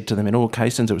said to them in all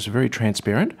cases, it was very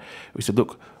transparent. We said,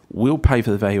 look, we'll pay for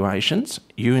the valuations,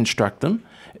 you instruct them,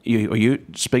 you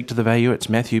speak to the valuer, it's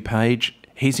Matthew Page,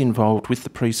 he's involved with the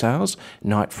pre-sales,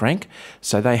 Knight Frank,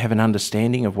 so they have an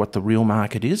understanding of what the real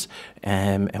market is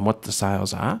and what the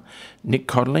sales are. Nick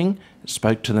Codling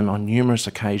spoke to them on numerous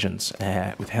occasions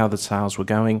with how the sales were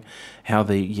going, how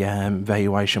the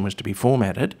valuation was to be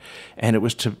formatted, and it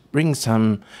was to bring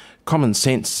some common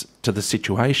sense to the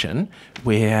situation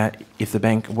where if the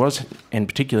bank was, and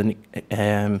particularly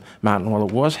Martin Waller,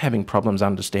 was having problems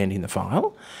understanding the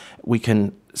file, we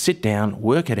can sit down,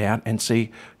 work it out and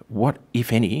see what,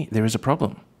 if any, there is a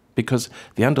problem, because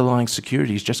the underlying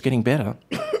security is just getting better.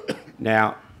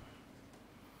 Now,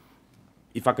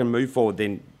 if I can move forward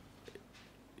then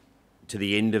to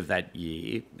the end of that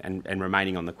year and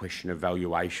remaining on the question of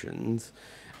valuations,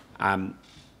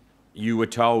 you were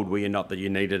told, were you not, that you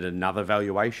needed another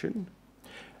valuation?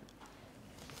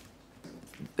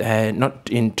 Not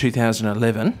in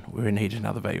 2011, we needed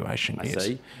another valuation, yes. I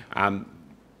see.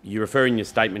 You refer in your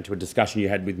statement to a discussion you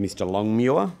had with Mr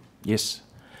Longmuir. Yes.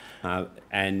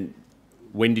 And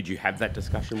when did you have that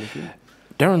discussion with him?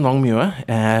 Darren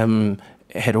Longmuir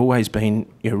had always been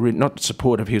not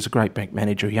supportive. He was a great bank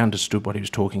manager. He understood what he was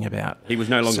talking about. He was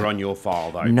no longer on your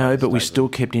file, though? No, but we still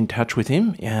kept in touch with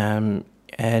him.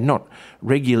 Not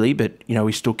regularly, but,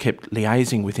 we still kept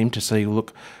liaising with him to see,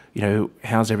 look,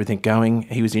 how's everything going?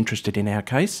 He was interested in our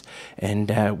case,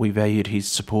 and we valued his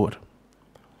support.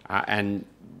 And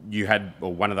you had,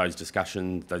 or one of those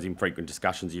discussions, those infrequent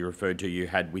discussions you referred to, you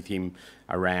had with him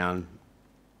around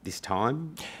this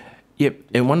time? Yep,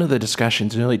 and one of the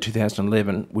discussions in early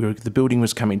 2011, the building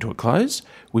was coming to a close.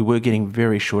 We were getting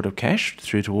very short of cash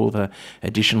through to all the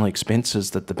additional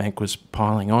expenses that the bank was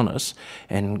piling on us,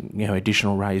 and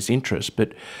additional raised interest.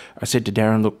 But I said to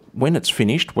Darren, look, when it's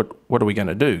finished, what are we going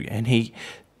to do? And he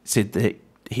said that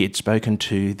he had spoken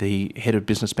to the head of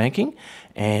business banking,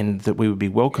 and that we would be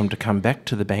welcome to come back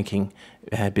to the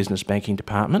business banking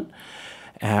department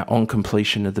on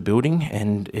completion of the building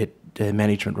and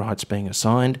management rights being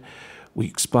assigned. We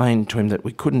explained to him that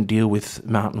we couldn't deal with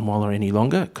Martin Waller any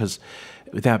longer because,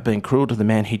 without being cruel to the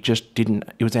man, he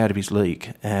was out of his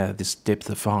league, this depth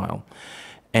of file.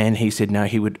 And he said no,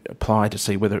 he would apply to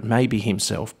see whether it may be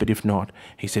himself, but if not,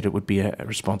 he said it would be a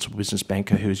responsible business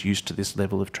banker who is used to this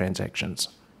level of transactions.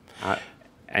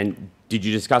 And did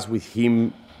you discuss with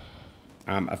him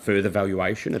a further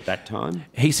valuation at that time?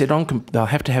 He said they'll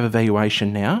have to have a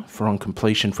valuation now on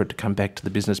completion for it to come back to the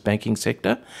business banking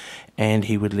sector, and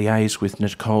he would liaise with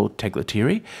Nicole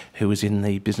Tagliateri, who was in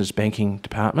the business banking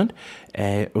department,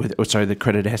 the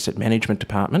credit asset management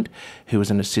department, who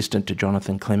was an assistant to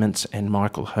Jonathan Clements and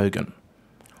Michael Hogan.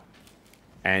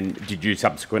 And did you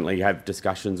subsequently have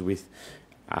discussions with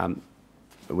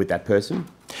that person?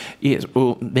 Yes,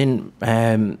 well, then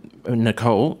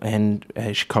Nicole, and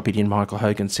she copied in Michael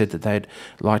Hogan, said that they'd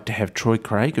like to have Troy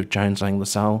Craig of Jones Lang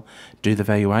LaSalle do the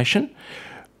valuation.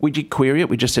 We did query it.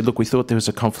 We just said, look, we thought there was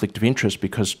a conflict of interest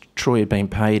because Troy had been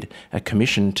paid a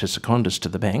commission to second us to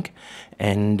the bank,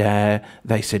 and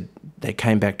they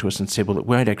came back to us and said, well, it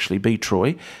won't actually be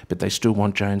Troy, but they still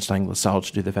want Jones Lang LaSalle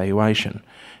to do the valuation.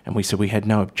 And we said we had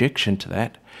no objection to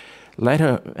that.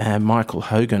 Later, Michael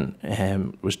Hogan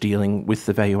was dealing with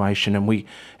the valuation, and we,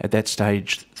 at that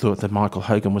stage, thought that Michael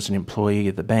Hogan was an employee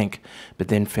of the bank, but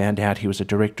then found out he was a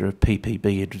director of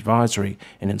PPB Advisory,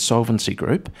 an insolvency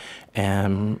group,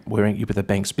 wearing with a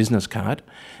bank's business card,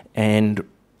 and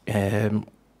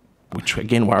which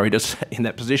again worried us in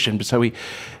that position. So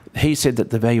he said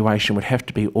that the valuation would have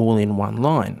to be all in one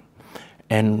line.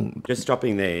 And just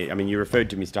stopping there, I mean, you referred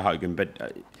to Mr. Hogan,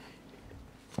 but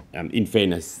in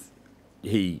fairness,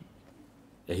 he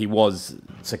was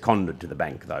seconded to the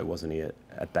bank, though, wasn't he,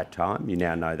 at that time? You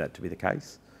now know that to be the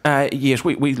case? Yes,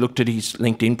 we looked at his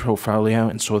LinkedIn portfolio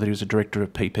and saw that he was a director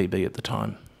of PPB at the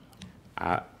time.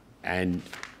 And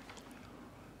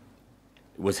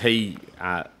was he...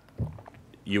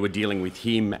 you were dealing with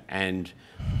him and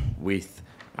with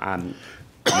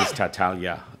Ms.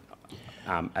 Tartaglia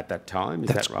at that time, is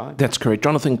that right? That's correct.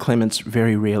 Jonathan Clements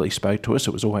very rarely spoke to us.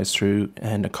 It was always through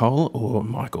Nicole or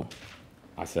Michael.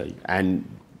 I see.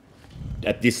 And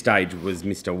at this stage, was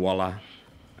Mr. Waller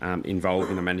involved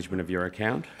in the management of your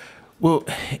account? Well,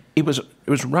 it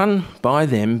was run by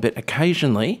them, but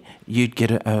occasionally you'd get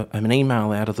an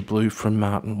email out of the blue from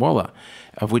Martin Waller,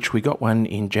 of which we got one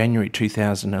in January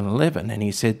 2011, and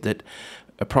he said that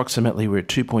approximately we're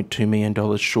 $2.2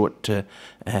 million short to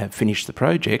finish the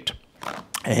project,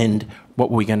 and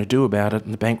what were we going to do about it?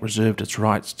 And the bank reserved its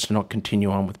rights to not continue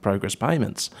on with progress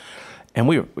payments. And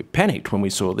we panicked when we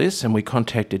saw this, and we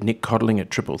contacted Nick Codling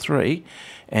at 333,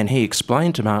 and he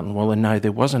explained to Martin Waller, no,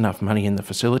 there was enough money in the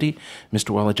facility.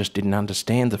 Mr. Waller just didn't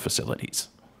understand the facilities.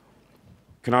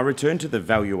 Can I return to the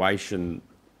valuation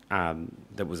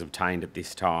that was obtained at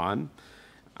this time?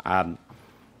 And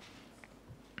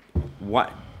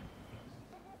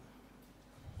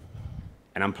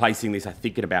I'm placing this, I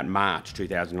think, at about March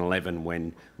 2011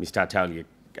 when Ms. Tartaglia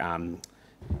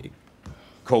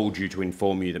called you to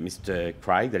inform you that Mr.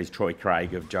 Craig, that is Troy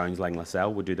Craig of Jones Lang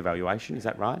LaSalle, would do the valuation. Is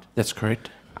that right? That's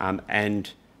correct.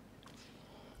 And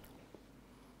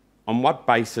on what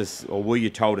basis, or were you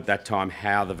told at that time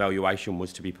how the valuation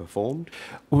was to be performed?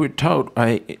 We were told,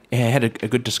 I had a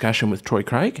good discussion with Troy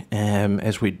Craig,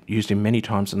 as we'd used him many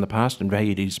times in the past and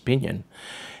valued his opinion.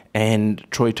 And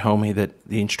Troy told me that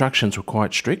the instructions were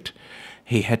quite strict.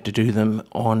 He had to do them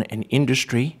on an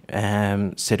industry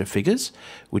set of figures,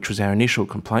 which was our initial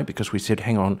complaint, because we said,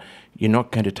 hang on, you're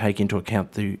not going to take into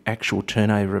account the actual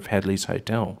turnover of Hadleys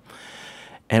Hotel.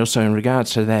 And also in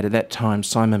regards to that, at that time,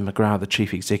 Simon McGrath, the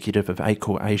chief executive of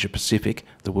Accor Asia Pacific,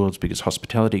 the world's biggest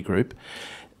hospitality group,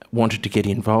 wanted to get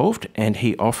involved, and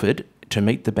he offered to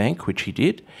meet the bank, which he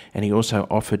did, and he also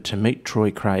offered to meet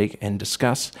Troy Craig and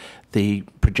discuss the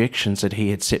projections that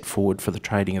he had set forward for the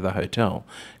trading of the hotel,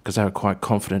 because they were quite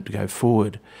confident to go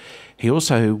forward. He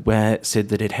also said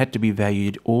that it had to be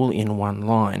valued all in one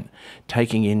line,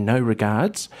 taking in no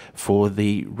regards for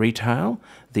the retail,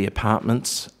 the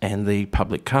apartments and the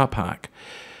public car park.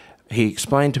 he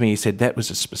explained to me, he said that was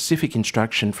a specific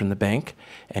instruction from the bank,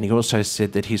 and he also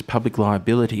said that his public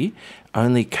liability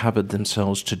only covered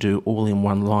themselves to do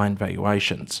all-in-one line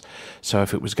valuations. So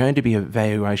if it was going to be a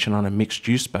valuation on a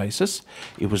mixed-use basis,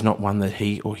 it was not one that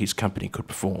he or his company could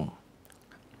perform.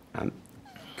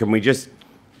 Can we just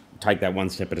take that one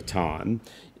step at a time?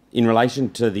 In relation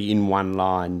to the in-one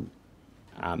line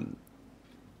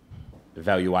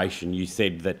valuation, you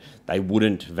said that they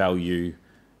wouldn't value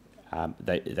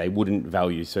they wouldn't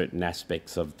value certain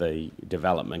aspects of the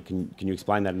development. Can you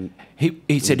explain that?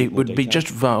 He said it would be just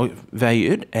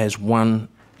valued as one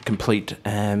complete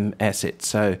asset.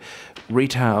 So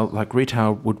retail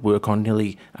would work on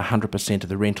nearly 100% of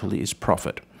the rental is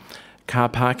profit. Car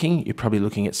parking, you're probably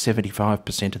looking at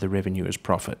 75% of the revenue as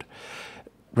profit.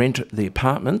 The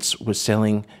apartments were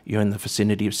selling in the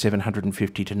vicinity of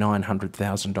 $750,000 to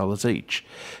 $900,000 each,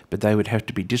 but they would have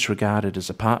to be disregarded as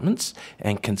apartments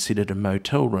and considered a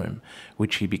motel room,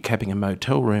 which he'd be capping a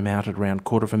motel room out at around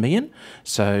 $250,000.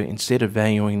 So instead of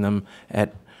valuing them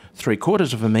at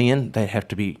 $750,000, they'd have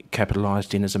to be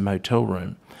capitalised in as a motel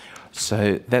room.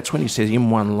 So that's when he says in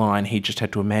one line, he just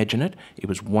had to imagine it. It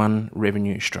was one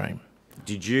revenue stream.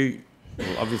 Did you?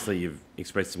 Well, obviously, you've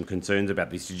expressed some concerns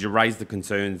about this. Did you raise the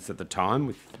concerns at the time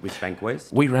with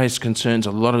BankWest? We raised concerns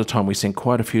a lot of the time. We sent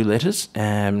quite a few letters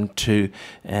to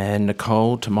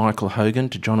Nicole, to Michael Hogan,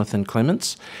 to Jonathan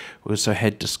Clements. We also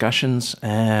had discussions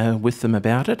with them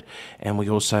about it, and we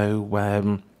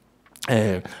also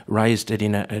raised it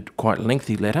in a quite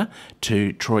lengthy letter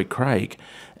to Troy Craig.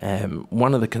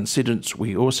 One of the constituents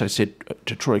we also said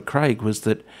to Troy Craig was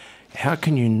that how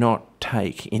can you not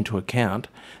take into account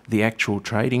the actual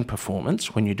trading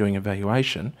performance when you're doing a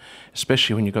valuation,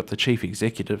 especially when you've got the Chief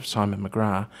Executive, Simon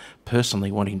McGrath,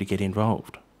 personally wanting to get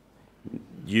involved?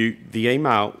 The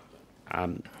email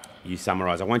you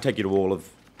summarise, I won't take you to all of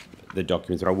the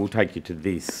documents, but I will take you to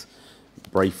this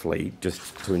briefly,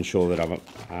 just to ensure that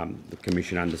the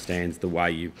Commission understands the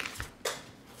way you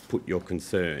put your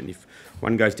concern. If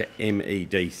one goes to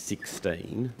MED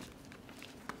 16,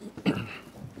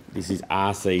 this is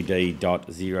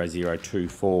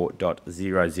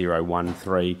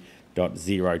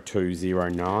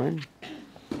RCD.0024.0013.0209.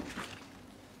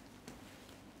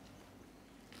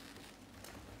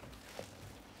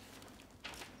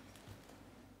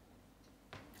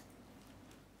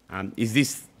 Is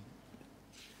this,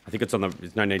 I think it's on the,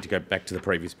 there's no need to go back to the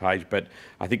previous page, but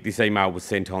I think this email was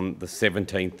sent on the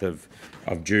 17th of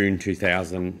June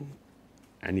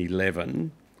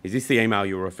 2011. Is this the email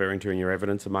you were referring to in your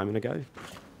evidence a moment ago?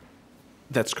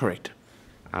 That's correct.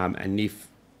 And if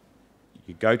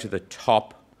you go to the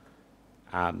top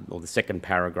or the second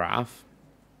paragraph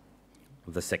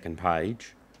of the second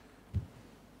page,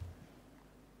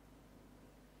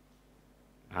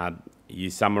 you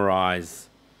summarise,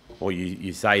 or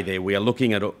you say there, we are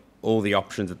looking at all the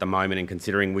options at the moment and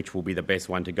considering which will be the best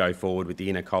one to go forward with the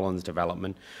Inner Collins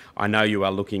development. I know you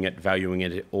are looking at valuing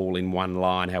it all in one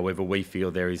line. However, we feel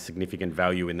there is significant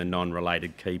value in the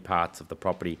non-related key parts of the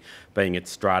property, being its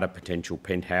strata potential,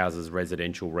 penthouses,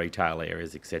 residential, retail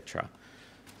areas, etc.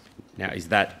 Now, is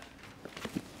that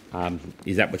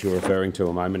what you were referring to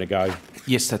a moment ago?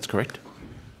 Yes, that's correct.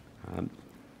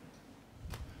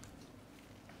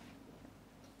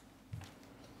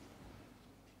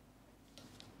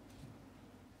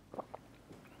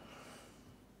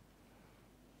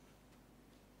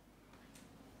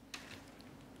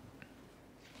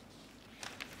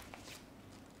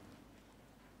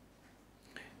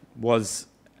 Was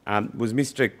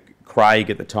Mr. Craig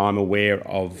at the time aware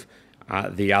of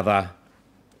the other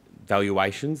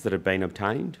valuations that had been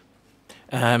obtained?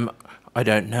 I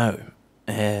don't know.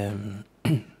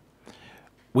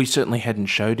 We certainly hadn't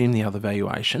showed him the other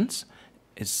valuations.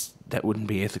 That wouldn't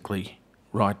be ethically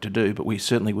right to do, but we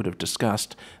certainly would have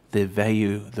discussed the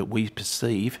value that we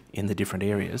perceive in the different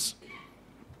areas.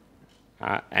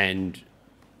 And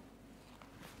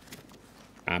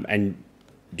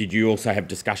did you also have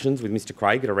discussions with Mr.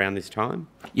 Craig at around this time?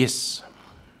 Yes.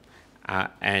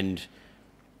 And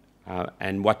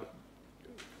what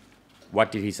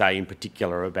did he say in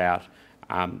particular about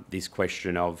this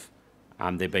question of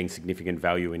there being significant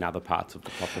value in other parts of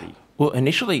the property? Well,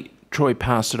 initially, Troy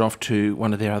passed it off to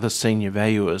one of their other senior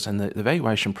valuers, and the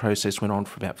valuation process went on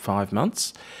for about 5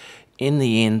 months. In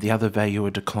the end, the other valuer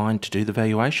declined to do the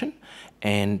valuation,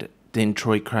 and then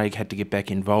Troy Craig had to get back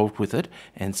involved with it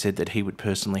and said that he would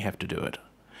personally have to do it.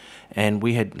 and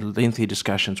we had lengthy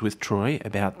discussions with Troy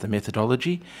about the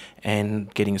methodology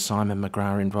and getting Simon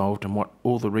McGrath involved and what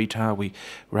all the retail. We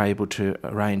were able to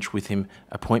arrange with him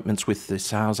appointments with the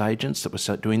sales agents that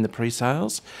were doing the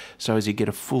pre-sales, so as you get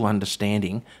a full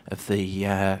understanding of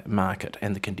the market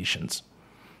and the conditions.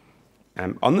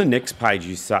 On the next page,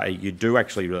 you say you do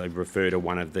actually really refer to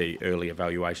one of the early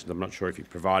evaluations. I'm not sure if you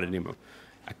provided him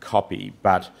a copy,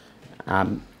 but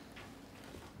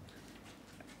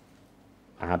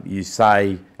you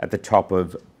say at the top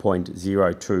of point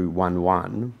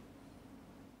 0211,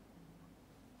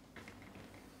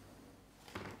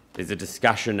 there's a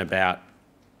discussion about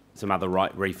some other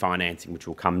refinancing, which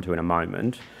we'll come to in a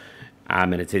moment.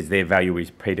 And it says their value is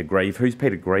Peter Grieve. Who's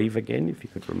Peter Grieve again, if you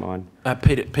could remind?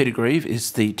 Peter Grieve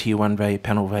is the Tier 1 value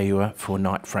panel valuer for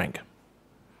Knight Frank.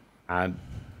 I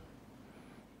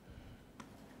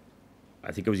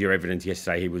think it was your evidence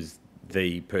yesterday he was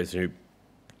the person who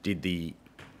did the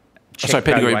check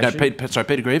valuation.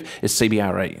 Peter Grieve is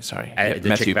CBRE, sorry. The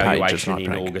Matthew check Page valuation in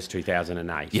Frank. August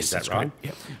 2008, Yes, is that that's right?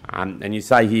 Yep. And you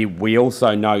say here, we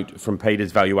also note from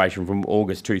Peter's valuation from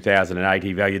August 2008,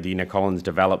 he valued the Inner Collins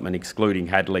development, excluding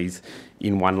Hadleys,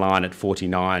 in one line at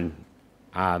 $49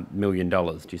 million.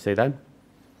 Do you see that?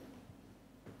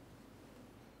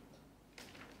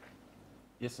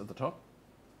 Yes, at the top.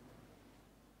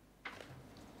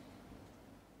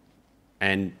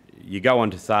 And you go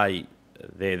on to say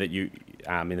there that you,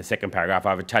 in the second paragraph,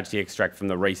 I've attached the extract from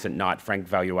the recent Knight Frank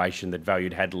valuation that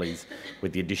valued Hadleys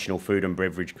with the additional food and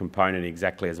beverage component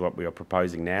exactly as what we are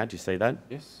proposing now. Do you see that?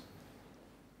 Yes.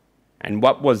 And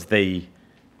what was the,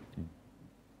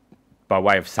 by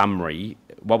way of summary,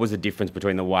 what was the difference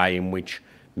between the way in which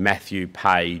Matthew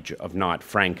Page of Knight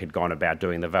Frank had gone about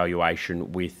doing the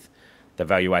valuation with the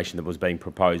valuation that was being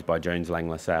proposed by Jones Lang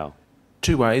LaSalle?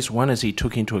 Two ways. One is he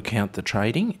took into account the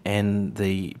trading and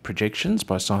the projections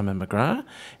by Simon McGrath,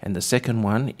 and the second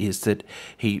one is that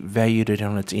he valued it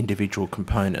on its individual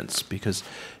components because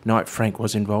Knight Frank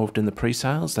was involved in the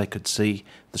pre-sales. They could see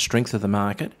the strength of the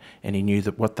market and he knew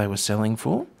that what they were selling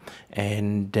for,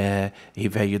 and he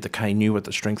valued he knew what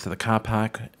the strength of the car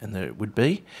park and it would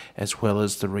be, as well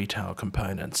as the retail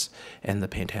components and the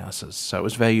penthouses. So it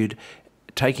was valued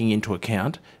taking into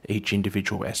account each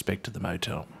individual aspect of the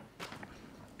motel.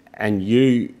 And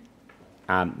you,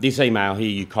 this email here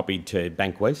you copied to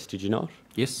BankWest, did you not?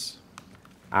 Yes.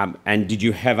 And did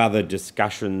you have other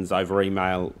discussions over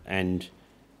email and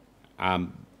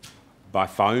by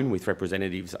phone with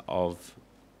representatives of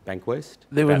BankWest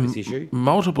about this issue?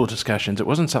 Multiple discussions. It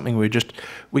wasn't something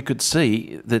we could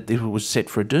see that it was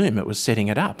set for a doom. It was setting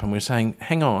it up, and we're saying,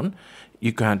 hang on,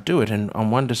 you can't do it. And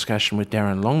on one discussion with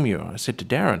Darren Longmuir, I said to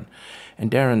Darren, and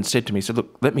Darren said to me, he said,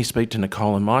 look, let me speak to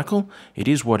Nicole and Michael. It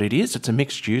is what it is. It's a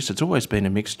mixed use. It's always been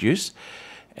a mixed use.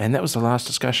 And that was the last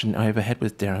discussion I ever had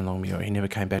with Darren Longmuir. He never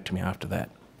came back to me after that.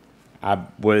 And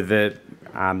was there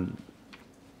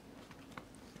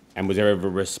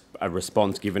ever a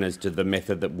response given as to the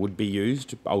method that would be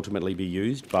used, ultimately be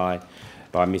used by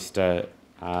Mr.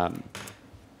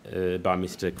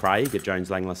 Craig at Jones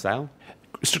Lang LaSalle?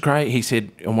 Mr. Craig, he said,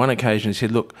 on one occasion, he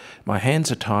said, look, my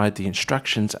hands are tied. The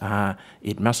instructions are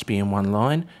it must be in one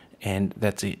line, and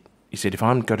that's it. He said, if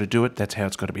I'm got to do it, that's how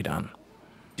it's got to be done.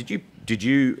 Did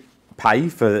you pay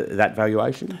for that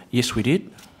valuation? Yes, we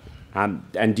did.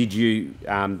 And did you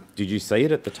see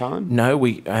it at the time? No,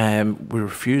 we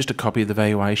refused a copy of the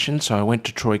valuation, so I went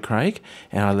to Troy Craig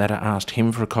and I later asked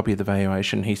him for a copy of the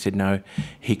valuation. He said no,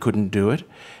 he couldn't do it.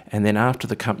 And then after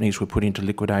the companies were put into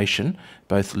liquidation,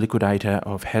 both the liquidator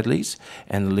of Hadleys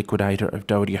and the liquidator of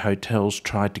Doherty Hotels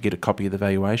tried to get a copy of the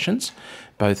valuations,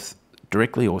 both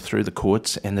directly or through the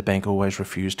courts, and the bank always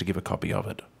refused to give a copy of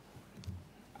it.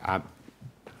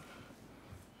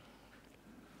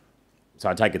 So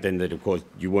I take it then that, of course,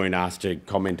 you weren't asked to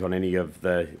comment on any of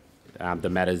the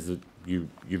matters that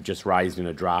you've just raised in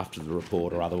a draft of the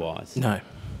report or otherwise? No.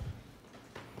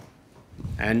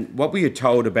 And what were you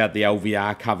told about the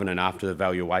LVR covenant after the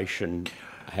valuation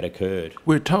had occurred?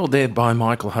 We were told there by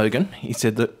Michael Hogan. He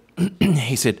said that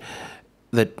BankWest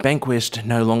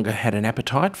no longer had an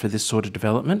appetite for this sort of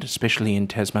development, especially in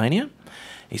Tasmania.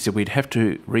 He said we'd have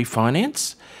to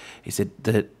refinance. He said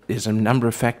that there's a number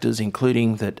of factors,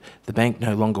 including that the bank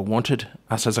no longer wanted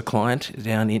us as a client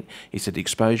down in. He said the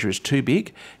exposure is too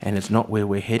big and it's not where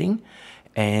we're heading.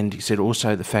 And he said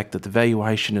also the fact that the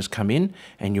valuation has come in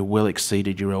and you well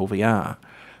exceeded your LVR.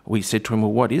 We said to him,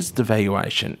 well, what is the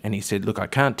valuation? And he said, look, I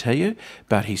can't tell you,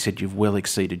 but he said you've well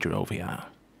exceeded your LVR.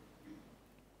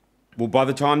 Well, by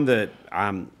the time the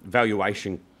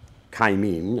valuation came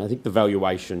in, I think the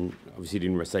valuation obviously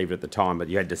didn't receive it at the time, but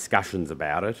you had discussions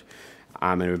about it.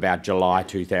 in about July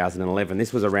 2011.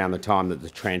 This was around the time that the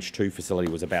Tranche 2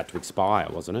 facility was about to expire,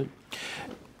 wasn't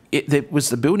it?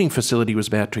 The building facility was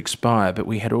about to expire, but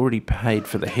we had already paid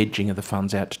for the hedging of the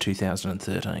funds out to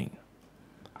 2013.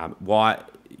 Why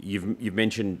you've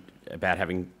mentioned about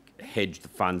having hedged the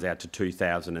funds out to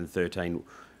 2013.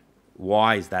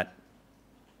 Why is that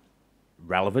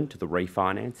relevant to the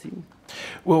refinancing?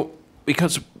 Well,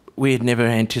 because we had never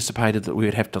anticipated that we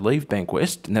would have to leave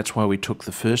BankWest, and that's why we took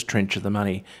the first trench of the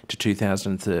money to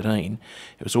 2013.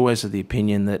 It was always of the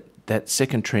opinion that that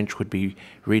second trench would be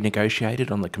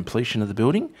renegotiated on the completion of the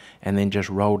building and then just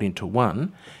rolled into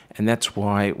one. And that's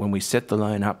why when we set the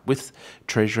loan up with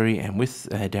Treasury and with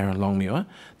Darren Longmuir,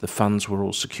 the funds were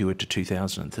all secured to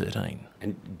 2013.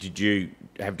 And did you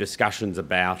have discussions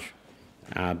about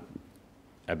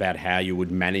how you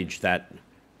would manage that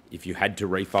if you had to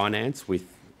refinance with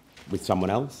someone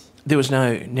else? There was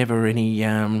never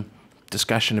any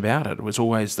discussion about it. It was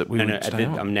always that we would stay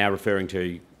on. I'm now referring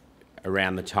to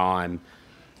around the time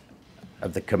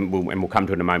of and we'll come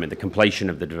to it in a moment, the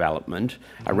completion of the development.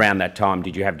 Around that time,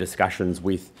 did you have discussions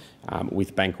with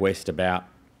BankWest about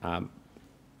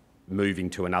moving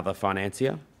to another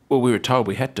financier? Well, we were told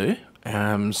we had to,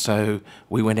 so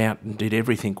we went out and did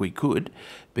everything we could,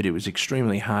 but it was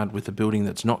extremely hard with a building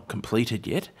that's not completed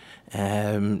yet,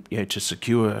 to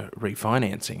secure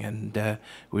refinancing, and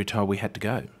we were told we had to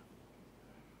go.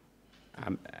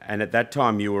 And at that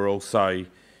time, you were also,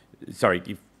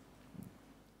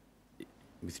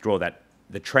 withdraw that.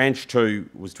 The Tranche 2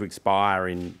 was to expire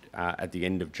at the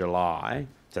end of July,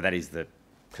 so that is the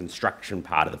construction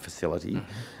part of the facility.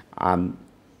 And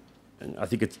I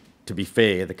think it's, to be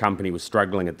fair, the company was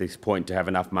struggling at this point to have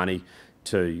enough money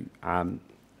to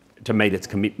meet its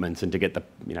commitments and to get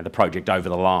the project over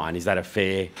the line. Is that a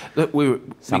fair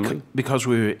summary? Because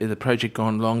the project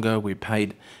gone longer, we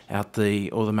paid out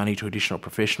all the money to additional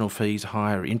professional fees,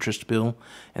 higher interest bill,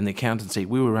 and the accountancy.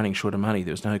 We were running short of money.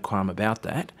 There was no qualm about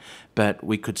that, but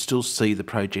we could still see the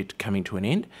project coming to an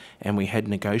end, and we had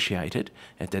negotiated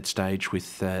at that stage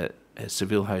with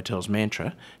Seville Hotels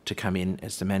Mantra to come in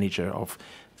as the manager of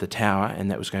the tower,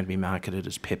 and that was going to be marketed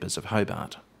as Peppers of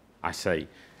Hobart. I see.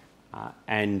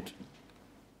 And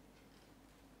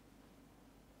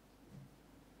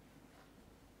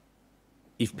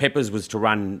if Peppers was to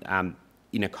run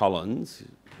Inner Collins,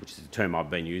 which is the term I've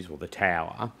been used, or the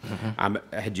tower,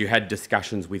 had you had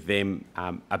discussions with them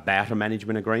about a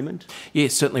management agreement?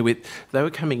 Yes, certainly. They were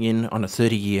coming in on a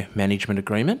 30-year management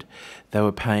agreement. They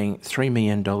were paying $3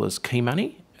 million key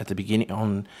money at the beginning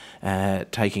on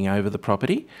taking over the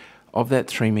property. Of that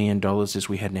 $3 million,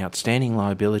 we had an outstanding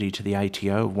liability to the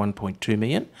ATO of $1.2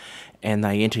 million, and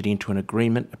they entered into a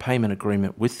payment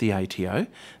agreement with the ATO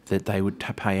that they would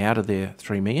pay out of their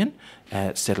 $3 million,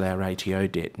 settle our ATO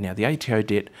debt. Now, the ATO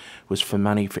debt was for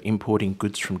money for importing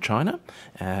goods from China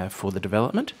for the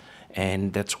development,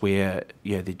 and that's where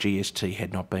the GST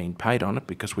had not been paid on it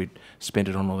because we'd spent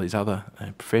it on all these other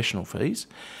professional fees.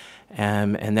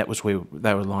 And that was where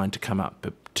they were aligned to come up.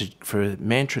 But for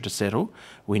Mantra to settle,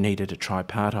 we needed a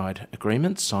tripartite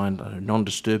agreement, signed a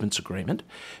non-disturbance agreement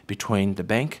between the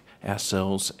bank,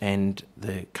 ourselves and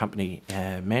the company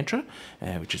Mantra,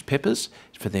 which is Peppers,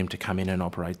 for them to come in and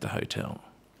operate the hotel.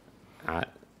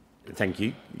 Thank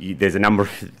you. There's a number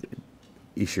of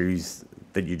issues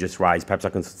that you just raised. Perhaps I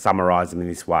can summarise them in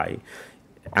this way.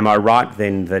 Am I right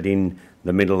then that in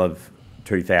the middle of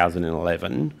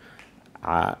 2011,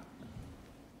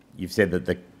 you've said that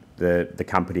the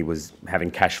company was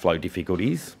having cash flow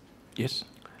difficulties? Yes.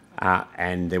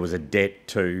 And there was a debt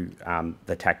to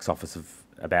the tax office of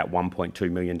about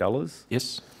 $1.2 million?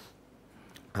 Yes.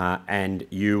 And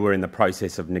you were in the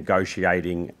process of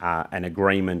negotiating an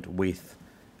agreement with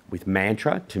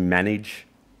Mantra to manage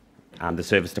the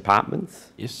service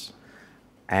departments? Yes.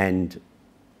 And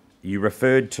you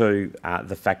referred to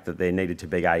the fact that there needed to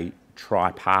be a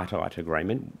tripartite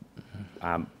agreement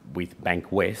with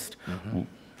BankWest.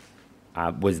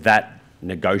 Was that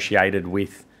negotiated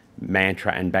with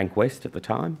Mantra and BankWest at the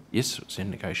time? Yes, it was in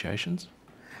negotiations.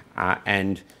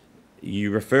 And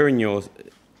you refer in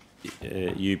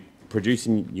you produce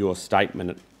in your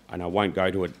statement, and I won't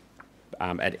go to it,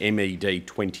 at MED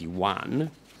 21,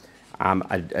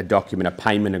 a document, a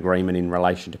payment agreement in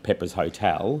relation to Peppers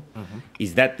Hotel.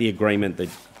 Is that the agreement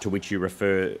to which you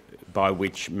refer, by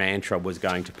which Mantra was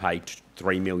going to pay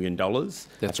 $3 million,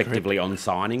 effectively correct, on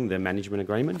signing the management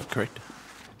agreement? Correct.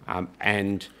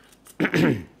 And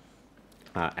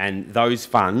those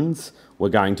funds were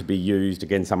going to be used,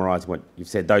 again summarising what you've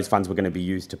said, those funds were going to be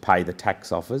used to pay the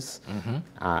tax office,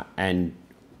 and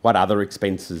What other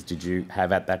expenses did you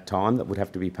have at that time that would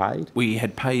have to be paid? We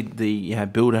had paid the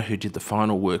builder who did the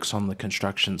final works on the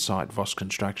construction site, Voss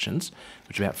Constructions,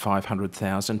 which was about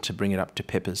 $500,000 to bring it up to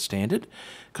Pepper's standard,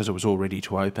 because it was all ready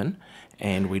to open,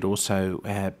 and we'd also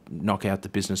knock out the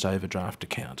business overdraft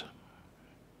account.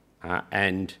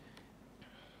 And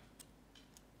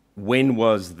when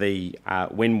was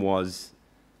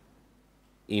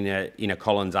Inner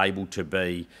Collins able to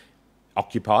be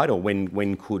occupied, or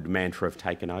when could Mantra have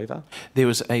taken over? There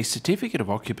was a certificate of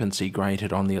occupancy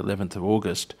granted on the 11th of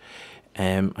August.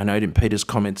 I note in Peter's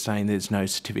comment saying there's no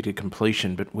certificate of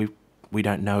completion, but we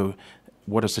don't know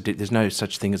what there's no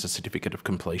such thing as a certificate of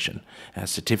completion. A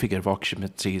certificate of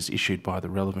occupancy is issued by the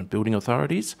relevant building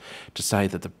authorities to say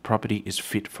that the property is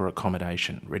fit for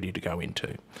accommodation, ready to go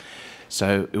into.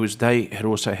 So they had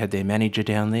also had their manager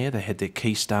down there. They had their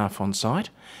key staff on site.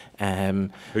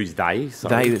 Who's they?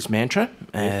 Sorry. They was Mantra.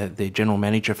 Their general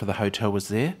manager for the hotel was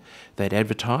there. They'd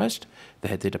advertised. They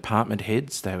had their department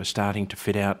heads. They were starting to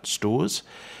fit out stores.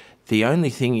 The only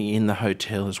thing in the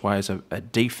hotel, as well as a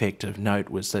defect of note,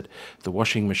 was that the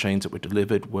washing machines that were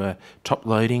delivered were top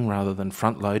loading rather than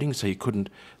front loading, so you couldn't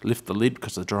lift the lid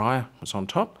because the dryer was on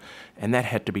top, and that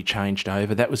had to be changed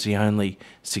over. That was the only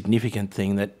significant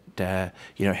thing that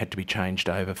had to be changed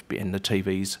over, and the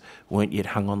TVs weren't yet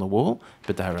hung on the wall,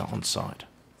 but they were on site.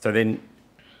 So then,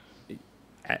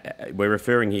 we're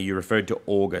referring here, you referred to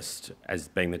August as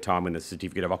being the time when the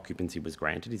certificate of occupancy was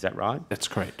granted, is that right? That's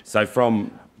correct. So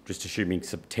from, just assuming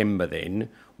September then,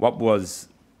 what was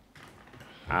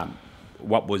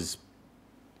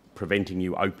preventing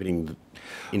you opening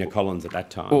Inner Collins at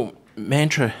that time? Well,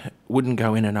 Mantra wouldn't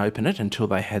go in and open it until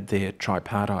they had their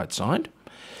tripartite signed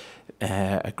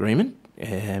agreement,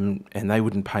 and they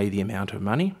wouldn't pay the amount of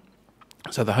money.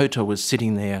 So the hotel was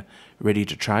sitting there ready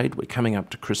to trade. We're coming up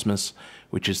to Christmas,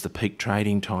 which is the peak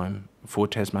trading time for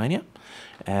Tasmania.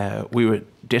 We were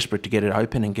desperate to get it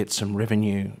open and get some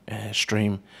revenue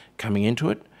stream coming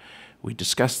into it. We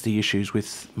discussed the issues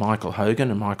with Michael Hogan,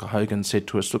 and Michael Hogan said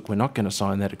to us, look, we're not going to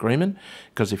sign that agreement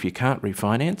because if you can't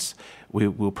refinance,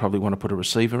 we'll probably want to put a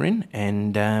receiver in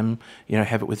and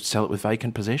sell it with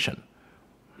vacant possession.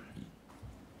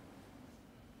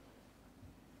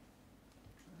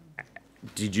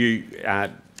 Did you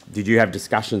have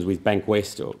discussions with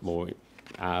BankWest or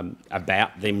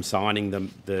about them signing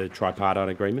the tripartite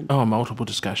agreement? Oh, multiple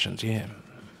discussions, yeah.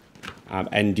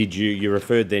 And you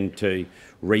referred then to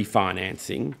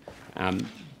refinancing.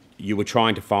 You were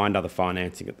trying to find other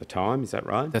financing at the time, is that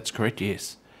right? That's correct,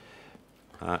 yes.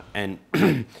 And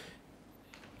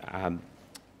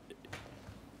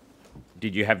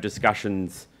did you have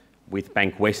discussions with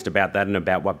BankWest about that and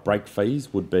about what break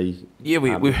fees would be? Yeah,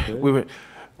 we were.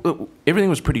 Look, everything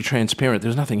was pretty transparent. There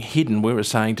was nothing hidden. We were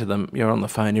saying to them, you're on the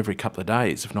phone every couple of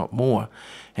days, if not more.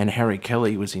 And Harry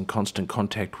Kelly was in constant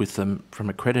contact with them from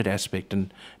a credit aspect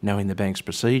and knowing the bank's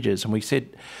procedures. And we said,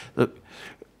 look,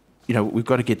 we've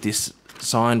got to get this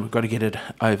signed. We've got to get it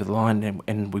over the line,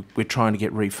 and we're trying to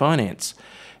get refinance.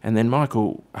 And then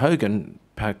Michael Hogan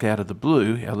poked out of the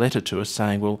blue a letter to us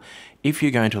saying, well, if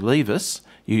you're going to leave us,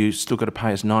 you still got to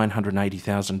pay us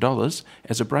 $980,000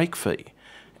 as a break fee.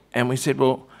 And we said,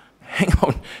 well, hang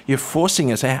on, you're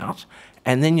forcing us out,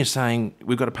 and then you're saying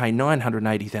we've got to pay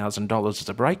 $980,000 as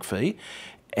a break fee.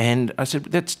 And I said,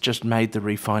 that's just made the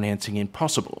refinancing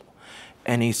impossible.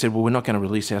 And he said, well, we're not going to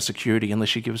release our security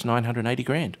unless you give us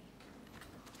 $980,000.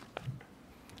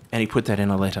 And he put that in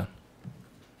a letter.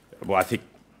 Well, I think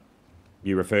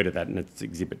you refer to that, and it's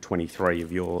Exhibit 23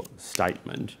 of your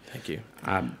statement. Thank you.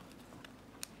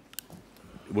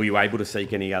 Were you able to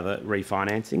seek any other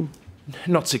refinancing?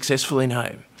 Not successfully,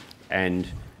 no. And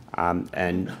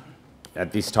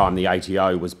at this time, the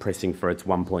ATO was pressing for its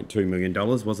 $1.2 million,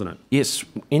 wasn't it? Yes,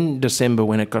 in December,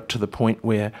 when it got to the point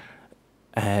where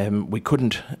we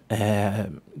couldn't,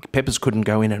 Peppers couldn't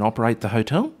go in and operate the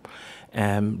hotel,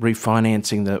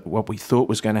 refinancing what we thought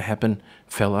was going to happen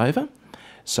fell over.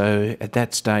 So at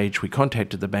that stage, we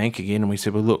contacted the bank again and we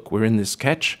said, well, look, we're in this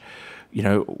catch.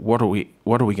 What are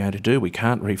we going to do? We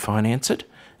can't refinance it.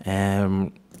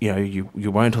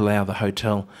 You won't allow the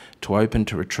hotel to open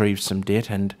to retrieve some debt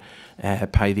and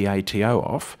pay the ATO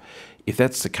off. If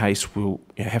that's the case, we'll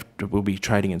be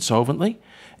trading insolvently.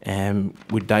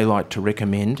 Would they like to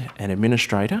recommend an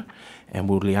administrator? And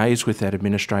we'll liaise with that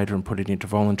administrator and put it into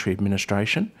voluntary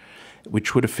administration,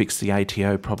 which would have fixed the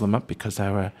ATO problem up because they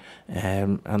were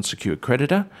unsecured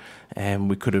creditor, and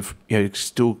we could have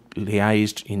still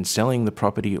liaised in selling the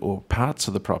property or parts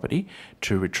of the property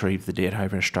to retrieve the debt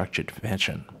over a structured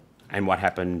fashion. And what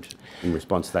happened in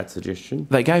response to that suggestion?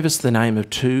 They gave us the name of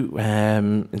two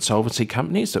insolvency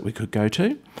companies that we could go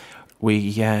to.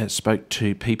 we spoke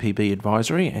to PPB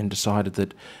Advisory and decided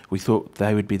that we thought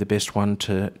they would be the best one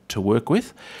to work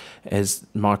with, as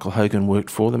Michael Hogan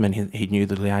worked for them and he knew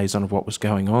the liaison of what was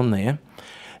going on there.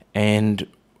 And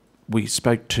we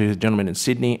spoke to the gentleman in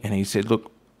Sydney and he said,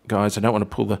 look, guys, I don't want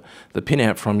to pull the pin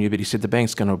out from you, but he said the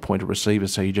bank's going to appoint a receiver,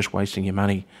 so you're just wasting your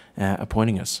money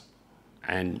appointing us.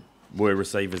 And were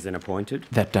receivers then appointed?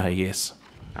 That day, yes.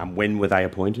 When were they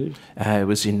appointed? It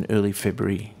was in early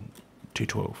February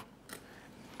 2012.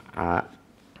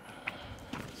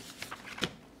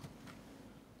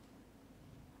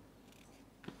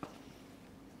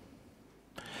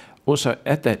 Also,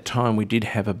 at that time, we did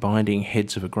have a binding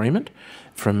heads of agreement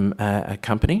from a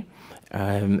company,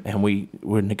 and we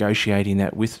were negotiating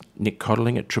that with Nick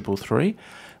Coddling at 333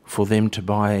 for them to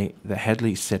buy the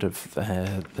Hadleys set of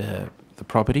the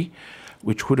property,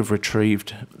 which would have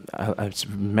retrieved a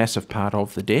massive part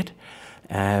of the debt.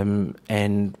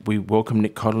 And we welcome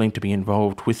Nick Coddling to be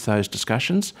involved with those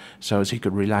discussions so as he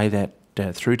could relay that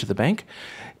through to the bank.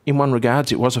 In one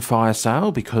regards, it was a fire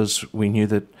sale because we knew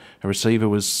that a receiver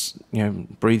was,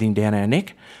 breathing down our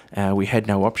neck. We had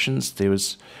no options. We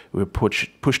were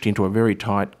pushed into a very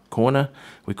tight corner.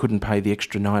 We couldn't pay the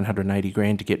extra 980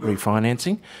 grand to get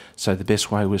refinancing. So the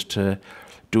best way was to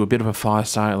do a bit of a fire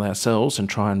sale ourselves and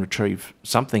try and retrieve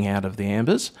something out of the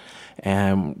ambers.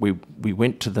 We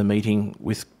went to the meeting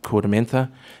with Cordamentha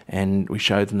and we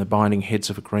showed them the binding heads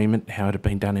of agreement, how it had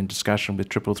been done in discussion with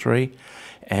 333.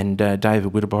 And David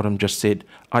Winterbottom just said,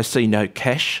 I see no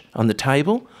cash on the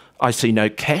table. I see no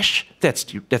cash.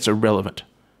 That's irrelevant.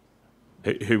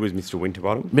 Who was Mr.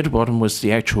 Winterbottom? Winterbottom was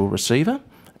the actual receiver,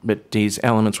 but his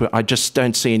elements were, I just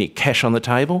don't see any cash on the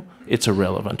table. It's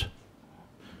irrelevant.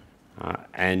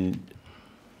 And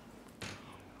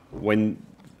when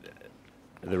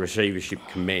the receivership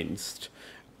commenced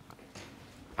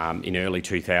in early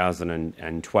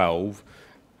 2012,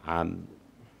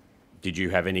 did you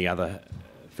have any other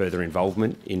further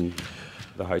involvement in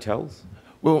the hotels?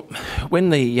 Well, when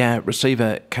the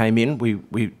receiver came in,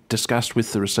 we discussed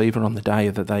with the receiver on the day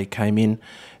that they came in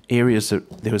areas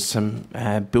that there was some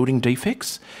building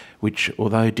defects, which,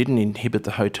 although didn't inhibit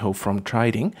the hotel from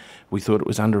trading, we thought it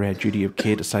was under our duty of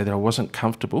care to say that I wasn't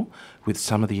comfortable with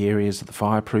some of the areas of the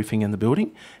fireproofing in the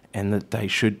building and that they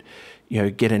should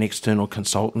get an external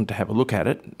consultant to have a look at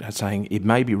it, saying it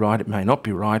may be right, it may not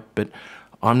be right, but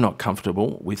I'm not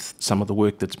comfortable with some of the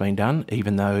work that's been done,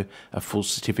 even though a full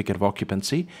certificate of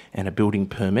occupancy and a building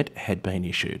permit had been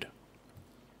issued.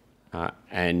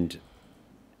 And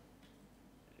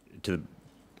to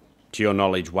your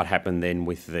knowledge, what happened then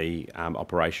with the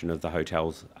operation of the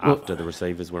hotels after the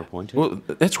receivers were appointed? Well,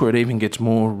 that's where it even gets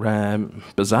more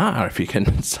bizarre, if you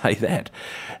can say that.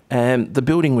 The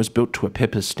building was built to a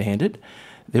Peppers standard.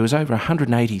 There was over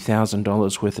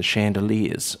 $180,000 worth of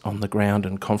chandeliers on the ground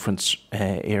and conference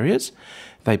areas.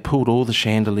 They pulled all the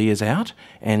chandeliers out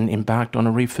and embarked on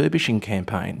a refurbishing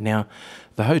campaign. Now,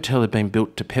 the hotel had been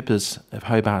built to Peppers of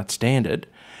Hobart standard,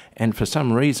 and for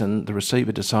some reason the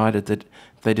receiver decided that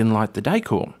they didn't like the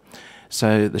decor.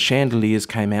 So the chandeliers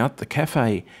came out. The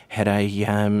cafe had a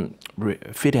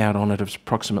fit out on it of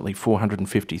approximately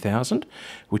 $450,000,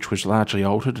 which was largely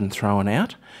altered and thrown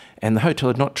out. And the hotel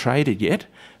had not traded yet,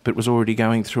 but was already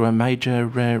going through a major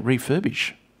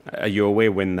refurbish. Are you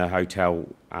aware when the hotel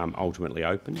ultimately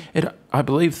opened? I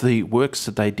believe the works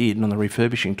that they did on the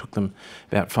refurbishing took them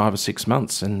about 5 or 6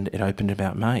 months, and it opened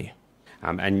about May.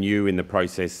 And you, in the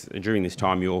process, during this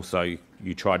time,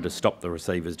 you tried to stop the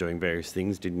receivers doing various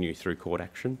things, didn't you, through court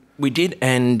action? We did,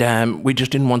 and we just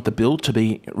didn't want the bill to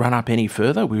be run up any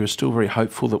further. We were still very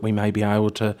hopeful that we may be able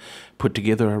to put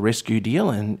together a rescue deal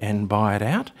and buy it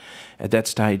out. At that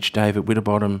stage, David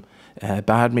Winterbottom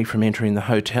barred me from entering the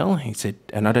hotel. He said,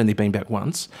 and I'd only been back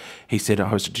once, he said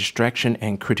I was a distraction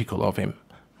and critical of him.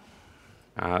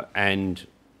 And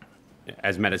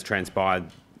as matters transpired,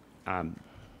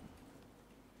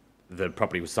 the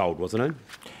property was sold, wasn't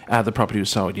it? The property was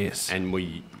sold, yes. And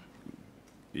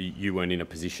you weren't in a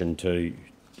position to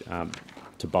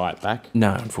buy it back?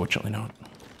 No, unfortunately not.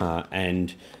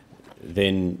 And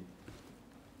then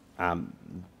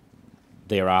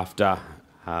thereafter,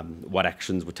 what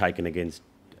actions were taken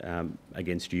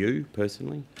against you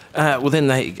personally? Well, then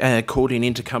they called in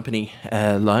intercompany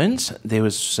loans. There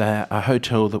was a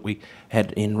hotel that we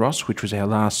had in Ross, which was our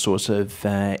last source of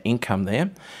income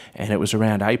there, and it was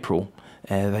around April.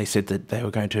 They said that they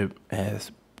were going to,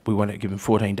 we wanted to give them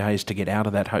 14 days to get out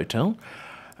of that hotel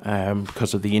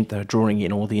because of they're drawing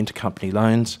in all the intercompany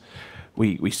loans.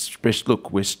 We expressed,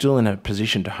 look, we're still in a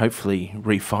position to hopefully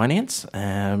refinance.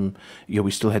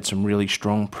 We still had some really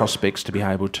strong prospects to be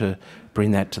able to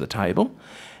bring that to the table.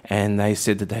 and they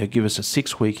said that they would give us a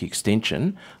 6-week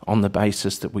extension on the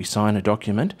basis that we sign a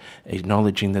document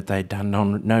acknowledging that they'd done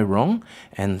no wrong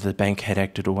and the bank had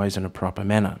acted always in a proper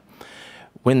manner.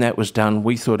 When that was done,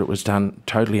 we thought it was done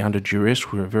totally under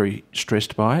duress. We were very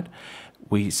stressed by it.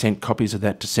 We sent copies of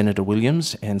that to Senator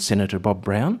Williams and Senator Bob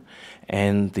Brown,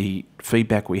 and the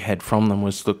feedback we had from them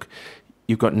was, look,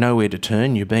 you've got nowhere to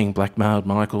turn, you're being blackmailed,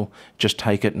 Michael, just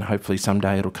take it and hopefully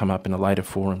someday it'll come up in a later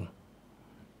forum.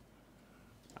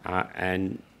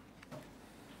 And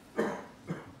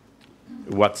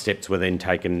what steps were then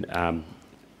taken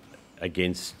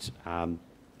against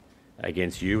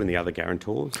you and the other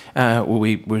guarantors? Well,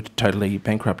 we were totally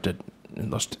bankrupted,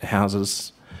 lost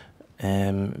houses,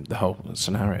 the whole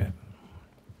scenario.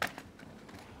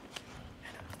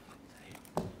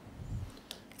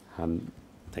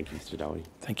 Thank you, Mr. Doherty.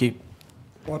 Thank you.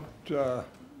 What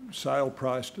sale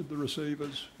price did the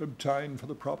receivers obtain for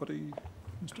the property,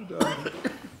 Mr. Doherty?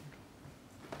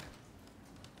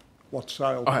 What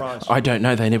sale price? I don't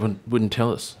know. They never wouldn't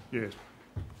tell us. Yes.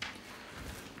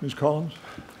 Ms. Collins?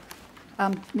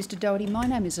 Mr. Doherty, my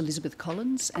name is Elizabeth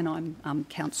Collins and I'm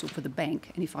counsel for the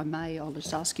bank, and if I may, I'll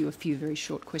just ask you a few very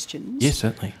short questions. Yes,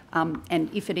 certainly. And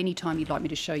if at any time you'd like me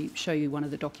to show you one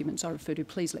of the documents I refer to,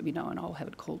 please let me know and I'll have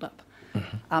it called up.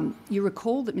 Mm-hmm. You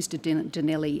recall that Mr.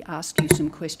 Donnelly asked you some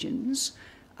questions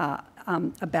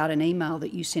about an email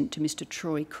that you sent to Mr.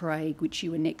 Troy Craig, which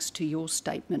you annexed to your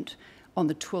statement on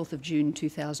the 12th of June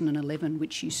 2011,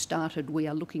 which you started, we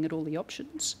are looking at all the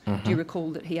options. Mm-hmm. Do you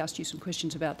recall that he asked you some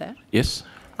questions about that? Yes.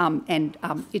 And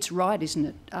it's right, isn't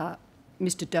it,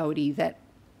 Mr. Doherty, that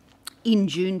in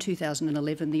June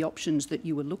 2011, the options that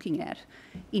you were looking at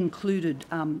included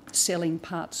selling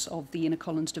parts of the Inner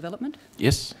Collins development?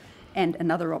 Yes. And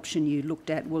another option you looked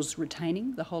at was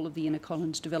retaining the whole of the Inner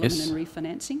Collins development yes. and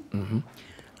refinancing? Mm-hmm.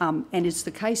 And it's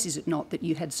the case, is it not, that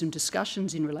you had some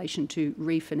discussions in relation to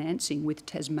refinancing with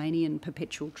Tasmanian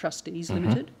Perpetual Trustees mm-hmm.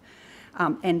 Limited?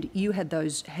 And you had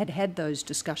had those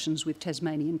discussions with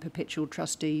Tasmanian Perpetual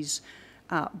Trustees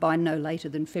by no later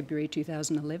than February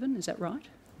 2011, is that right?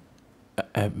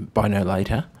 By no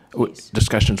later? Yes.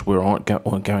 Discussions were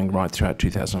ongoing right throughout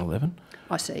 2011.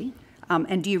 I see.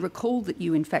 And do you recall that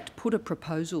you in fact put a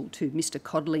proposal to Mr.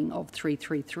 Codling of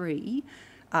 333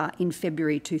 in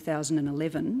February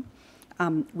 2011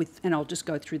 and I'll just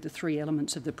go through the three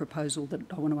elements of the proposal that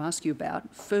I want to ask you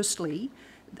about. Firstly,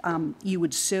 you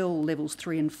would sell levels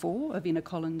 3 and 4 of Inner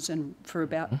Collins and for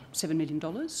about $7 million.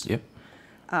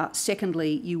 Yep.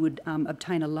 Secondly, you would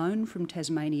obtain a loan from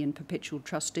Tasmanian Perpetual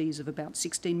Trustees of about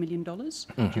 $16 million.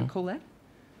 Mm-hmm. Do you recall that?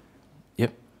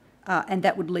 Yep. And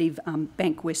that would leave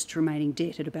BankWest's remaining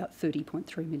debt at about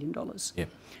 $30.3 million. Yep.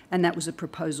 And that was a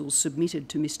proposal submitted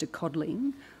to Mr.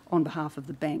 Codling on behalf of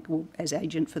the bank, well, as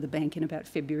agent for the bank in about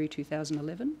February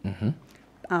 2011.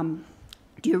 Mm-hmm.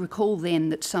 Do you recall then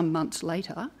that some months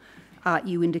later,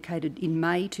 you indicated in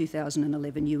May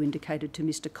 2011, you indicated to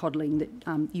Mr. Codling that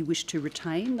you wished to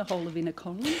retain the whole of Inner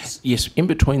Collins? Yes, in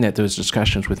between that there was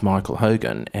discussions with Michael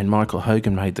Hogan, and Michael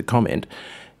Hogan made the comment,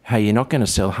 hey, you're not going to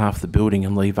sell half the building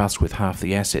and leave us with half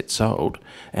the assets sold.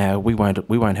 We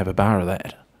won't have a bar of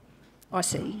that. I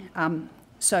see.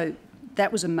 So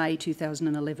that was a May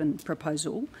 2011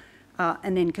 proposal.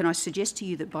 And then can I suggest to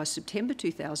you that by September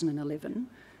 2011,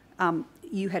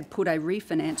 you had put a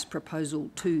refinance proposal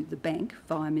to the bank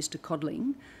via Mr.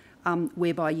 Codling,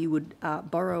 whereby you would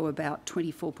borrow about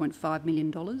 $24.5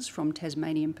 million from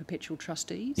Tasmanian Perpetual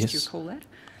Trustees, yes. do you recall that?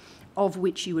 Of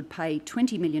which you would pay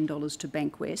 $20 million to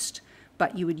BankWest,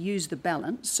 but you would use the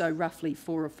balance, so roughly $4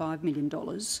 or $5 million,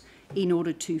 in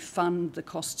order to fund the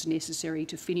costs necessary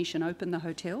to finish and open the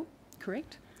hotel,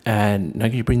 correct? No,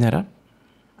 can you bring that up?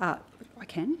 I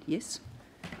can, yes.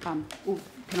 Well,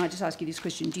 can I just ask you this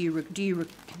question? Can you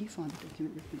find the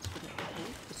document reference for that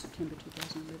report for September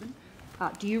 2011?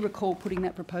 Do you recall putting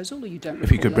that proposal, or you don't recall?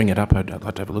 If you could bring it up, I'd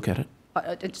like to have a look at it.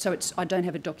 I don't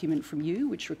have a document from you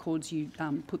which records you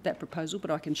put that proposal, but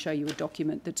I can show you a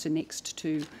document that's annexed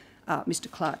to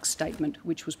Mr. Clark's statement,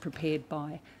 which was prepared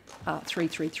by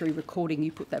 333 recording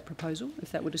you put that proposal,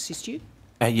 if that would assist you.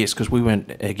 Yes, because we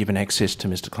weren't given access to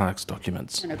Mr. Clark's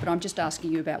documents. No, but I'm just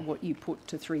asking you about what you put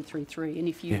to 333, and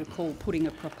if you recall putting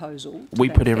a proposal. We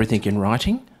put everything in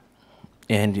writing,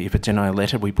 and if it's in our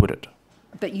letter, we put it.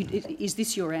 But is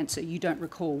this your answer? You don't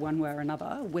recall one way or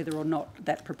another whether or not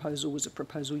that proposal was a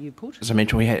proposal you put? As I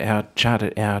mentioned, we had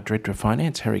our Director of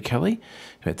Finance, Harry Kelly,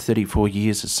 who had 34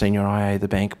 years as Senior IA of the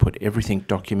bank, put everything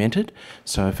documented.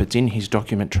 So if it's in his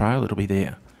document trail, it'll be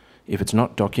there. If it's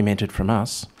not documented from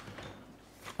us,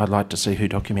 I'd like to see who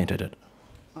documented it.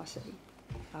 I see.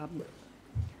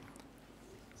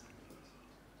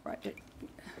 Right.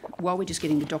 while we're just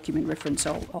getting the document reference,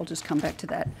 I'll just come back to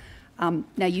that.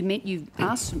 Now, you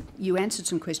answered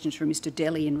some questions from Mr.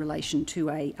 Delly in relation to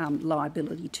a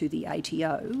liability to the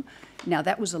ATO. Now,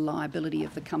 that was a liability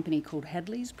of the company called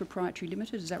Hadleys Proprietary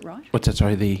Limited, is that right? What's that,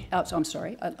 sorry, So I'm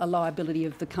sorry, a liability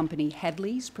of the company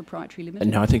Hadleys Proprietary Limited?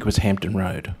 No, I think it was Hampton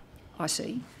Road. I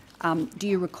see. Do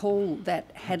you recall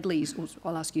that Hadleys, or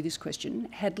I'll ask you this question,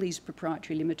 Hadleys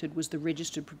Proprietary Limited was the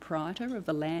registered proprietor of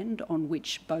the land on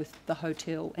which both the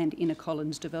hotel and Inner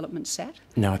Collins development sat?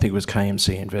 No, I think it was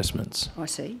KMC Investments. I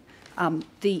see.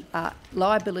 The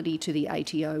liability to the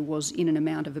ATO was in an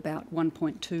amount of about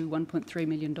 $1.2, $1.3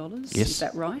 million, Yes. is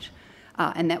that right?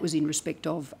 And that was in respect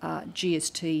of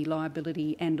GST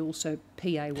liability and also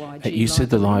PAYG You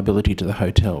said the liability to the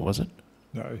hotel, was it?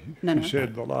 No, No, he no.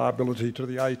 said the liability to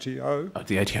the ATO Oh,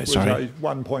 the ATO, was sorry.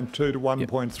 1.2 to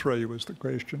 1.3 was the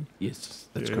question. Yes,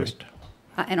 that's Yes. correct.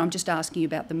 And I'm just asking you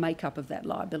about the makeup of that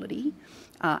liability,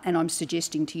 and I'm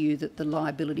suggesting to you that the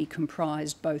liability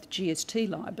comprised both GST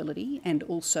liability and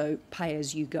also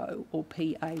pay-as-you-go, or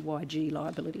PAYG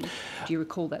liability. Do you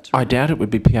recall that? I doubt it would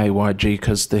be PAYG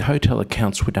because the hotel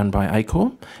accounts were done by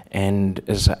ACOR, and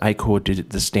as ACOR did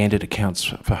the standard accounts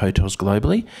for hotels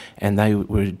globally, and they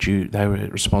were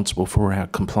responsible for our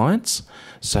compliance.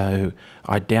 So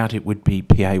I doubt it would be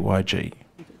PAYG.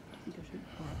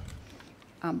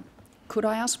 Could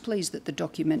I ask, please, that the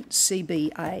document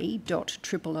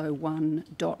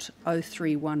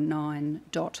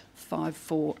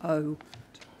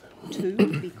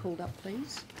CBA.0001.0319.5402 be called up,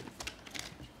 please?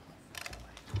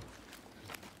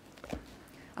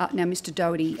 Now, Mr.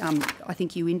 Doherty, I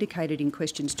think you indicated in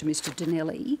questions to Mr.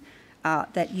 Donnelly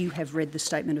that you have read the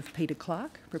statement of Peter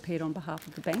Clark prepared on behalf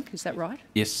of the bank. Is that right?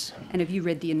 Yes, And have you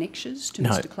read the annexures to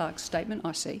No. Mr. Clark's statement?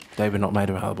 I see. they were not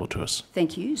made available to us.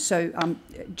 Thank you. So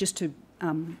just to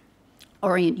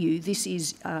orient you, this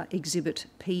is Exhibit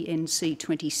PNC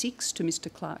 26 to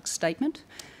Mr. Clark's statement,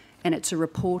 and it's a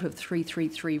report of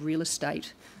 333 Real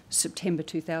Estate, September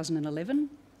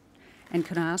 2011. And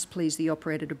can I ask, please, the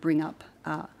operator to bring up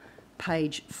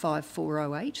page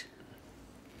 5408.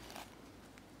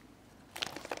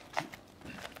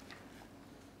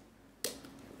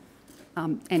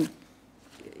 And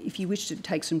if you wish to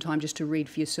take some time just to read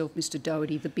for yourself, Mr.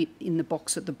 Doherty, the bit in the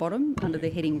box at the bottom under the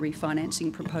heading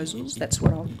refinancing proposals, that's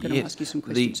what I'm going to ask you some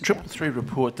questions The about. 333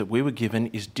 report that we were given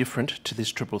is different to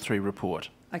this 333 report.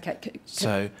 Okay,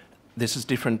 So this is a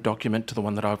different document to the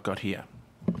one that I've got here.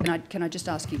 can I just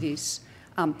ask you this?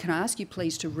 Can I ask you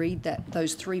please to read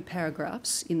those 3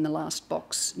 paragraphs in the last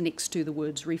box next to the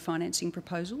words refinancing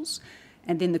proposals?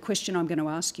 And then the question I'm going to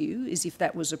ask you is if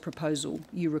that was a proposal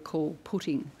you recall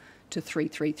putting to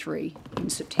 333 in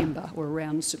September or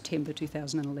around September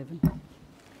 2011.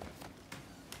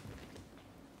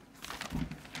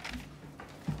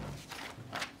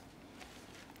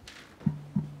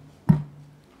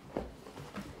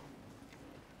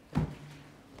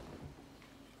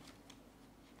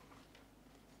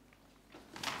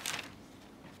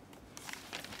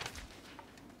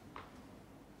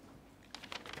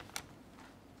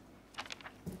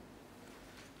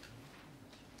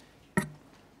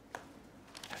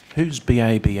 Who's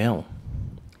BABL?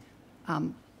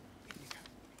 All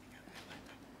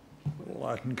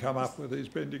I can come up with is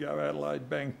Bendigo Adelaide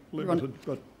Bank Limited,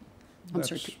 but I'm that's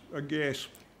sorry. a guess.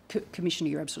 Commissioner,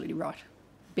 you're absolutely right.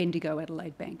 Bendigo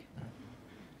Adelaide Bank.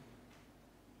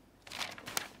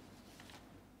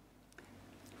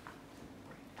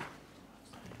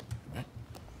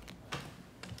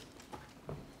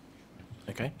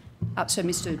 Okay. So,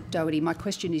 Mr. Doherty, my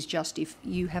question is just if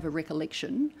you have a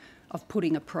recollection of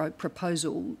putting a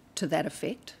proposal to that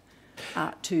effect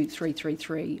to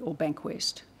 333 or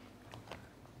BankWest.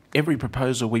 Every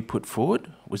proposal we put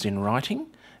forward was in writing.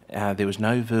 There was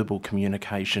no verbal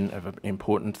communication of an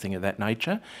important thing of that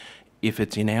nature. If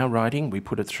it's in our writing, we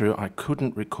put it through. I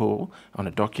couldn't recall on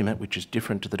a document which is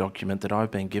different to the document that I've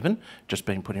been given, just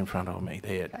being put in front of me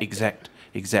there. Okay.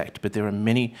 Exact. But there are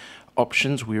many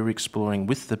options we were exploring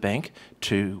with the bank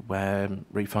to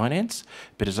refinance.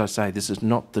 But as I say, this is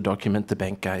not the document the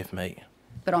bank gave me.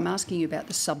 But I'm asking you about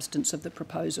the substance of the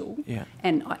proposal. Yeah.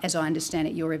 And as I understand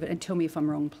it, your evidence, and tell me if I'm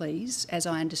wrong, please, as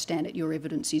I understand it, your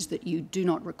evidence is that you do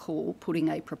not recall putting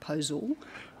a proposal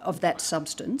of that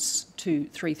substance to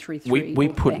 333 We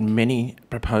or put bank. many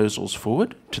proposals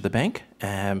forward to the bank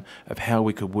of how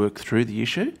we could work through the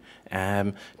issue.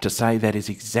 To say that is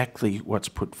exactly what's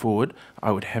put forward,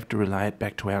 I would have to relay it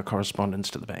back to our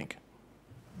correspondence to the bank.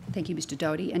 Thank you, Mr.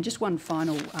 Doherty. And just one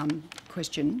final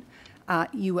question.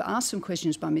 You were asked some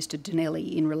questions by Mr.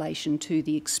 Donnelly in relation to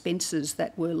the expenses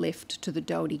that were left to the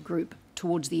Doherty Group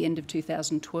towards the end of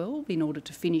 2012 in order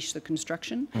to finish the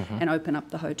construction and open up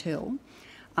the hotel.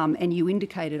 And you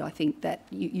indicated, I think, that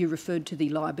you referred to the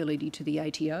liability to the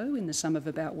ATO in the sum of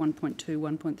about $1.2,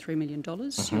 $1.3 million.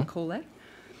 You recall that?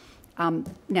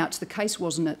 Now, it's the case,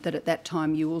 wasn't it, that at that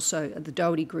time you also, the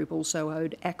Doherty Group also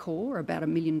owed Accor about $1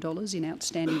 million in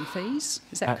outstanding fees.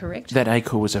 Is that correct? That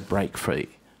Accor was a break fee.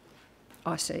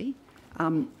 I see.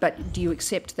 But do you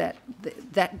accept that,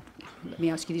 let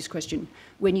me ask you this question.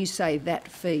 When you say that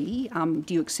fee,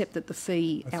 do you accept that the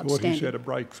fee I outstanding... thought he said a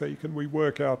break fee. Can we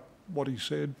work out what he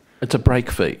said? It's a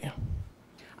break fee.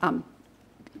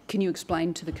 Can you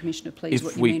explain to the Commissioner, please,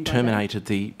 what If you we mean by terminated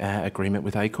the agreement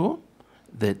with Accor,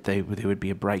 that there would be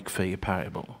a break fee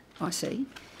payable. that? I see.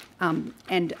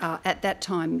 And at that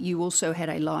time, you also had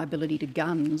a liability to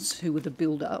Guns, who were the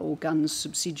builder, or Guns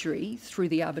subsidiary, through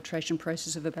the arbitration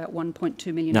process of about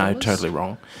 $1.2 million. No, totally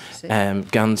wrong.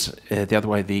 Guns, the other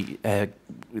way,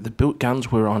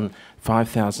 Guns were on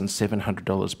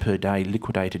 $5,700 per day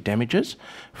liquidated damages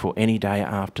for any day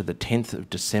after the 10th of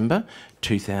December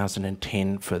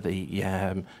 2010 for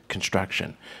the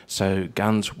construction. So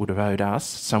Guns would have owed us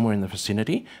somewhere in the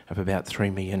vicinity of about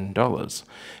 $3 million.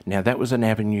 Now, that was an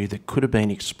avenue that could have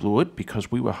been explored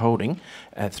because we were holding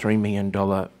a $3 million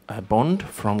bond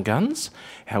from Guns.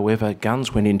 However,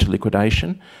 Guns went into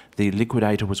liquidation. The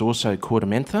liquidator was also Corte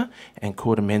Mentha, and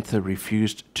Corte Mentha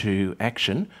refused to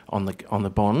action on the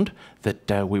bond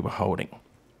that we were holding.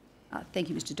 Thank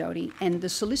you, Mr Doherty. And the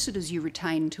solicitors you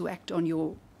retained to act on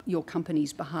your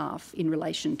company's behalf in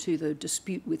relation to the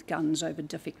dispute with Guns over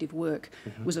defective work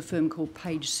was a firm called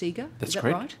Page Seeger. That's is that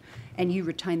correct. right? And you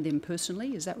retained them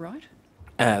personally, is that right?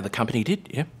 The company did,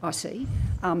 yeah. I see.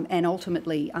 And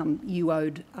ultimately, you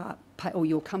owed, or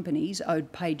your companies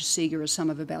owed Page Seeger a sum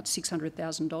of about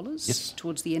 $600,000 Yes.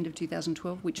 towards the end of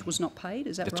 2012, which was not paid,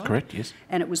 is that right? That's correct, yes.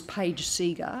 And it was Page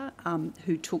Seeger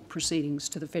who took proceedings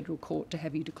to the federal court to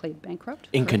have you declared bankrupt?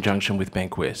 In correct? conjunction with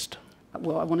BankWest.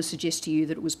 Well, I want to suggest to you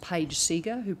that it was Page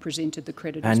Seeger who presented the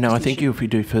creditors' No, I position. think if you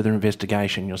do further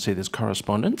investigation, you'll see there's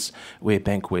correspondence where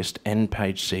BankWest and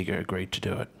Page Seeger agreed to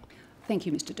do it. Thank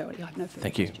you, Mr Doherty. I have no further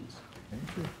Thank you. questions.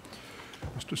 Thank you.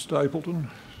 Mr Stapleton,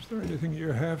 is there anything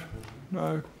you have?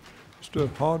 No?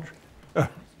 Mr Hodge?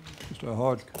 Mr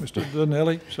Hodge. Mr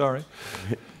Donnelly, sorry.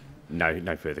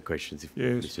 No further questions if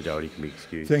Yes. Mr Doherty can be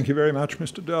excused. Thank you very much,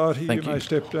 Mr Doherty. Thank You may you.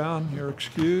 step down. You're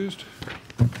excused.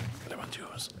 That one's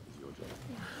yours.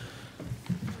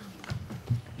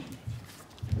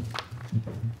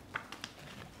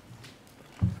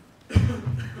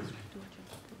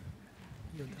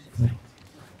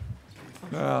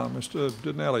 Now, Mr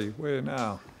Donnelly, where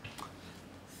now?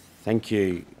 Thank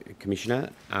you, Commissioner.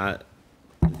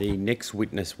 The next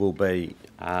witness will be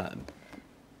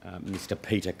Mr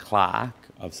Peter Clark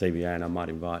of CBA, and I might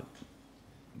invite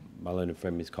my learned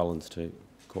friend Ms Collins to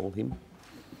call him.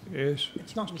 Yes.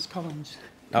 It's not Ms Collins,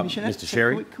 Oh, Commissioner. Mr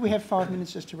Sherry. Can we have 5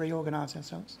 minutes just to reorganise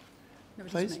ourselves? No, it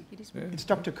is Please? me. It is me. It's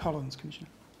Dr Collins, Commissioner.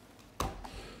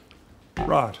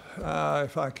 Right.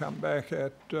 If I come back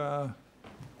at...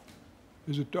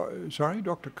 is it... sorry,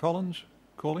 Dr Collins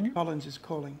calling you? Collins is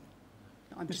calling.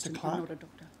 I'm just Mr. I'm Clark? not a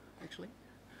doctor, actually.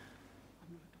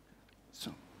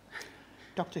 So,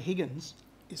 Dr Higgins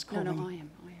is No, calling. no, I am.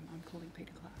 I'm calling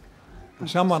Peter Clark.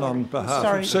 Someone on behalf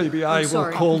sorry. of CBA I'm will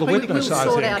sorry. call the We'll witness, I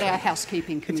sort think. out our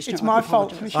housekeeping, Commissioner. It's I my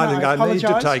fault, apologise. Commissioner. I think I need to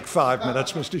apologise. take 5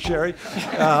 minutes, Mr Sherry.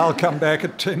 I'll come back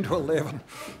at 10 to 11.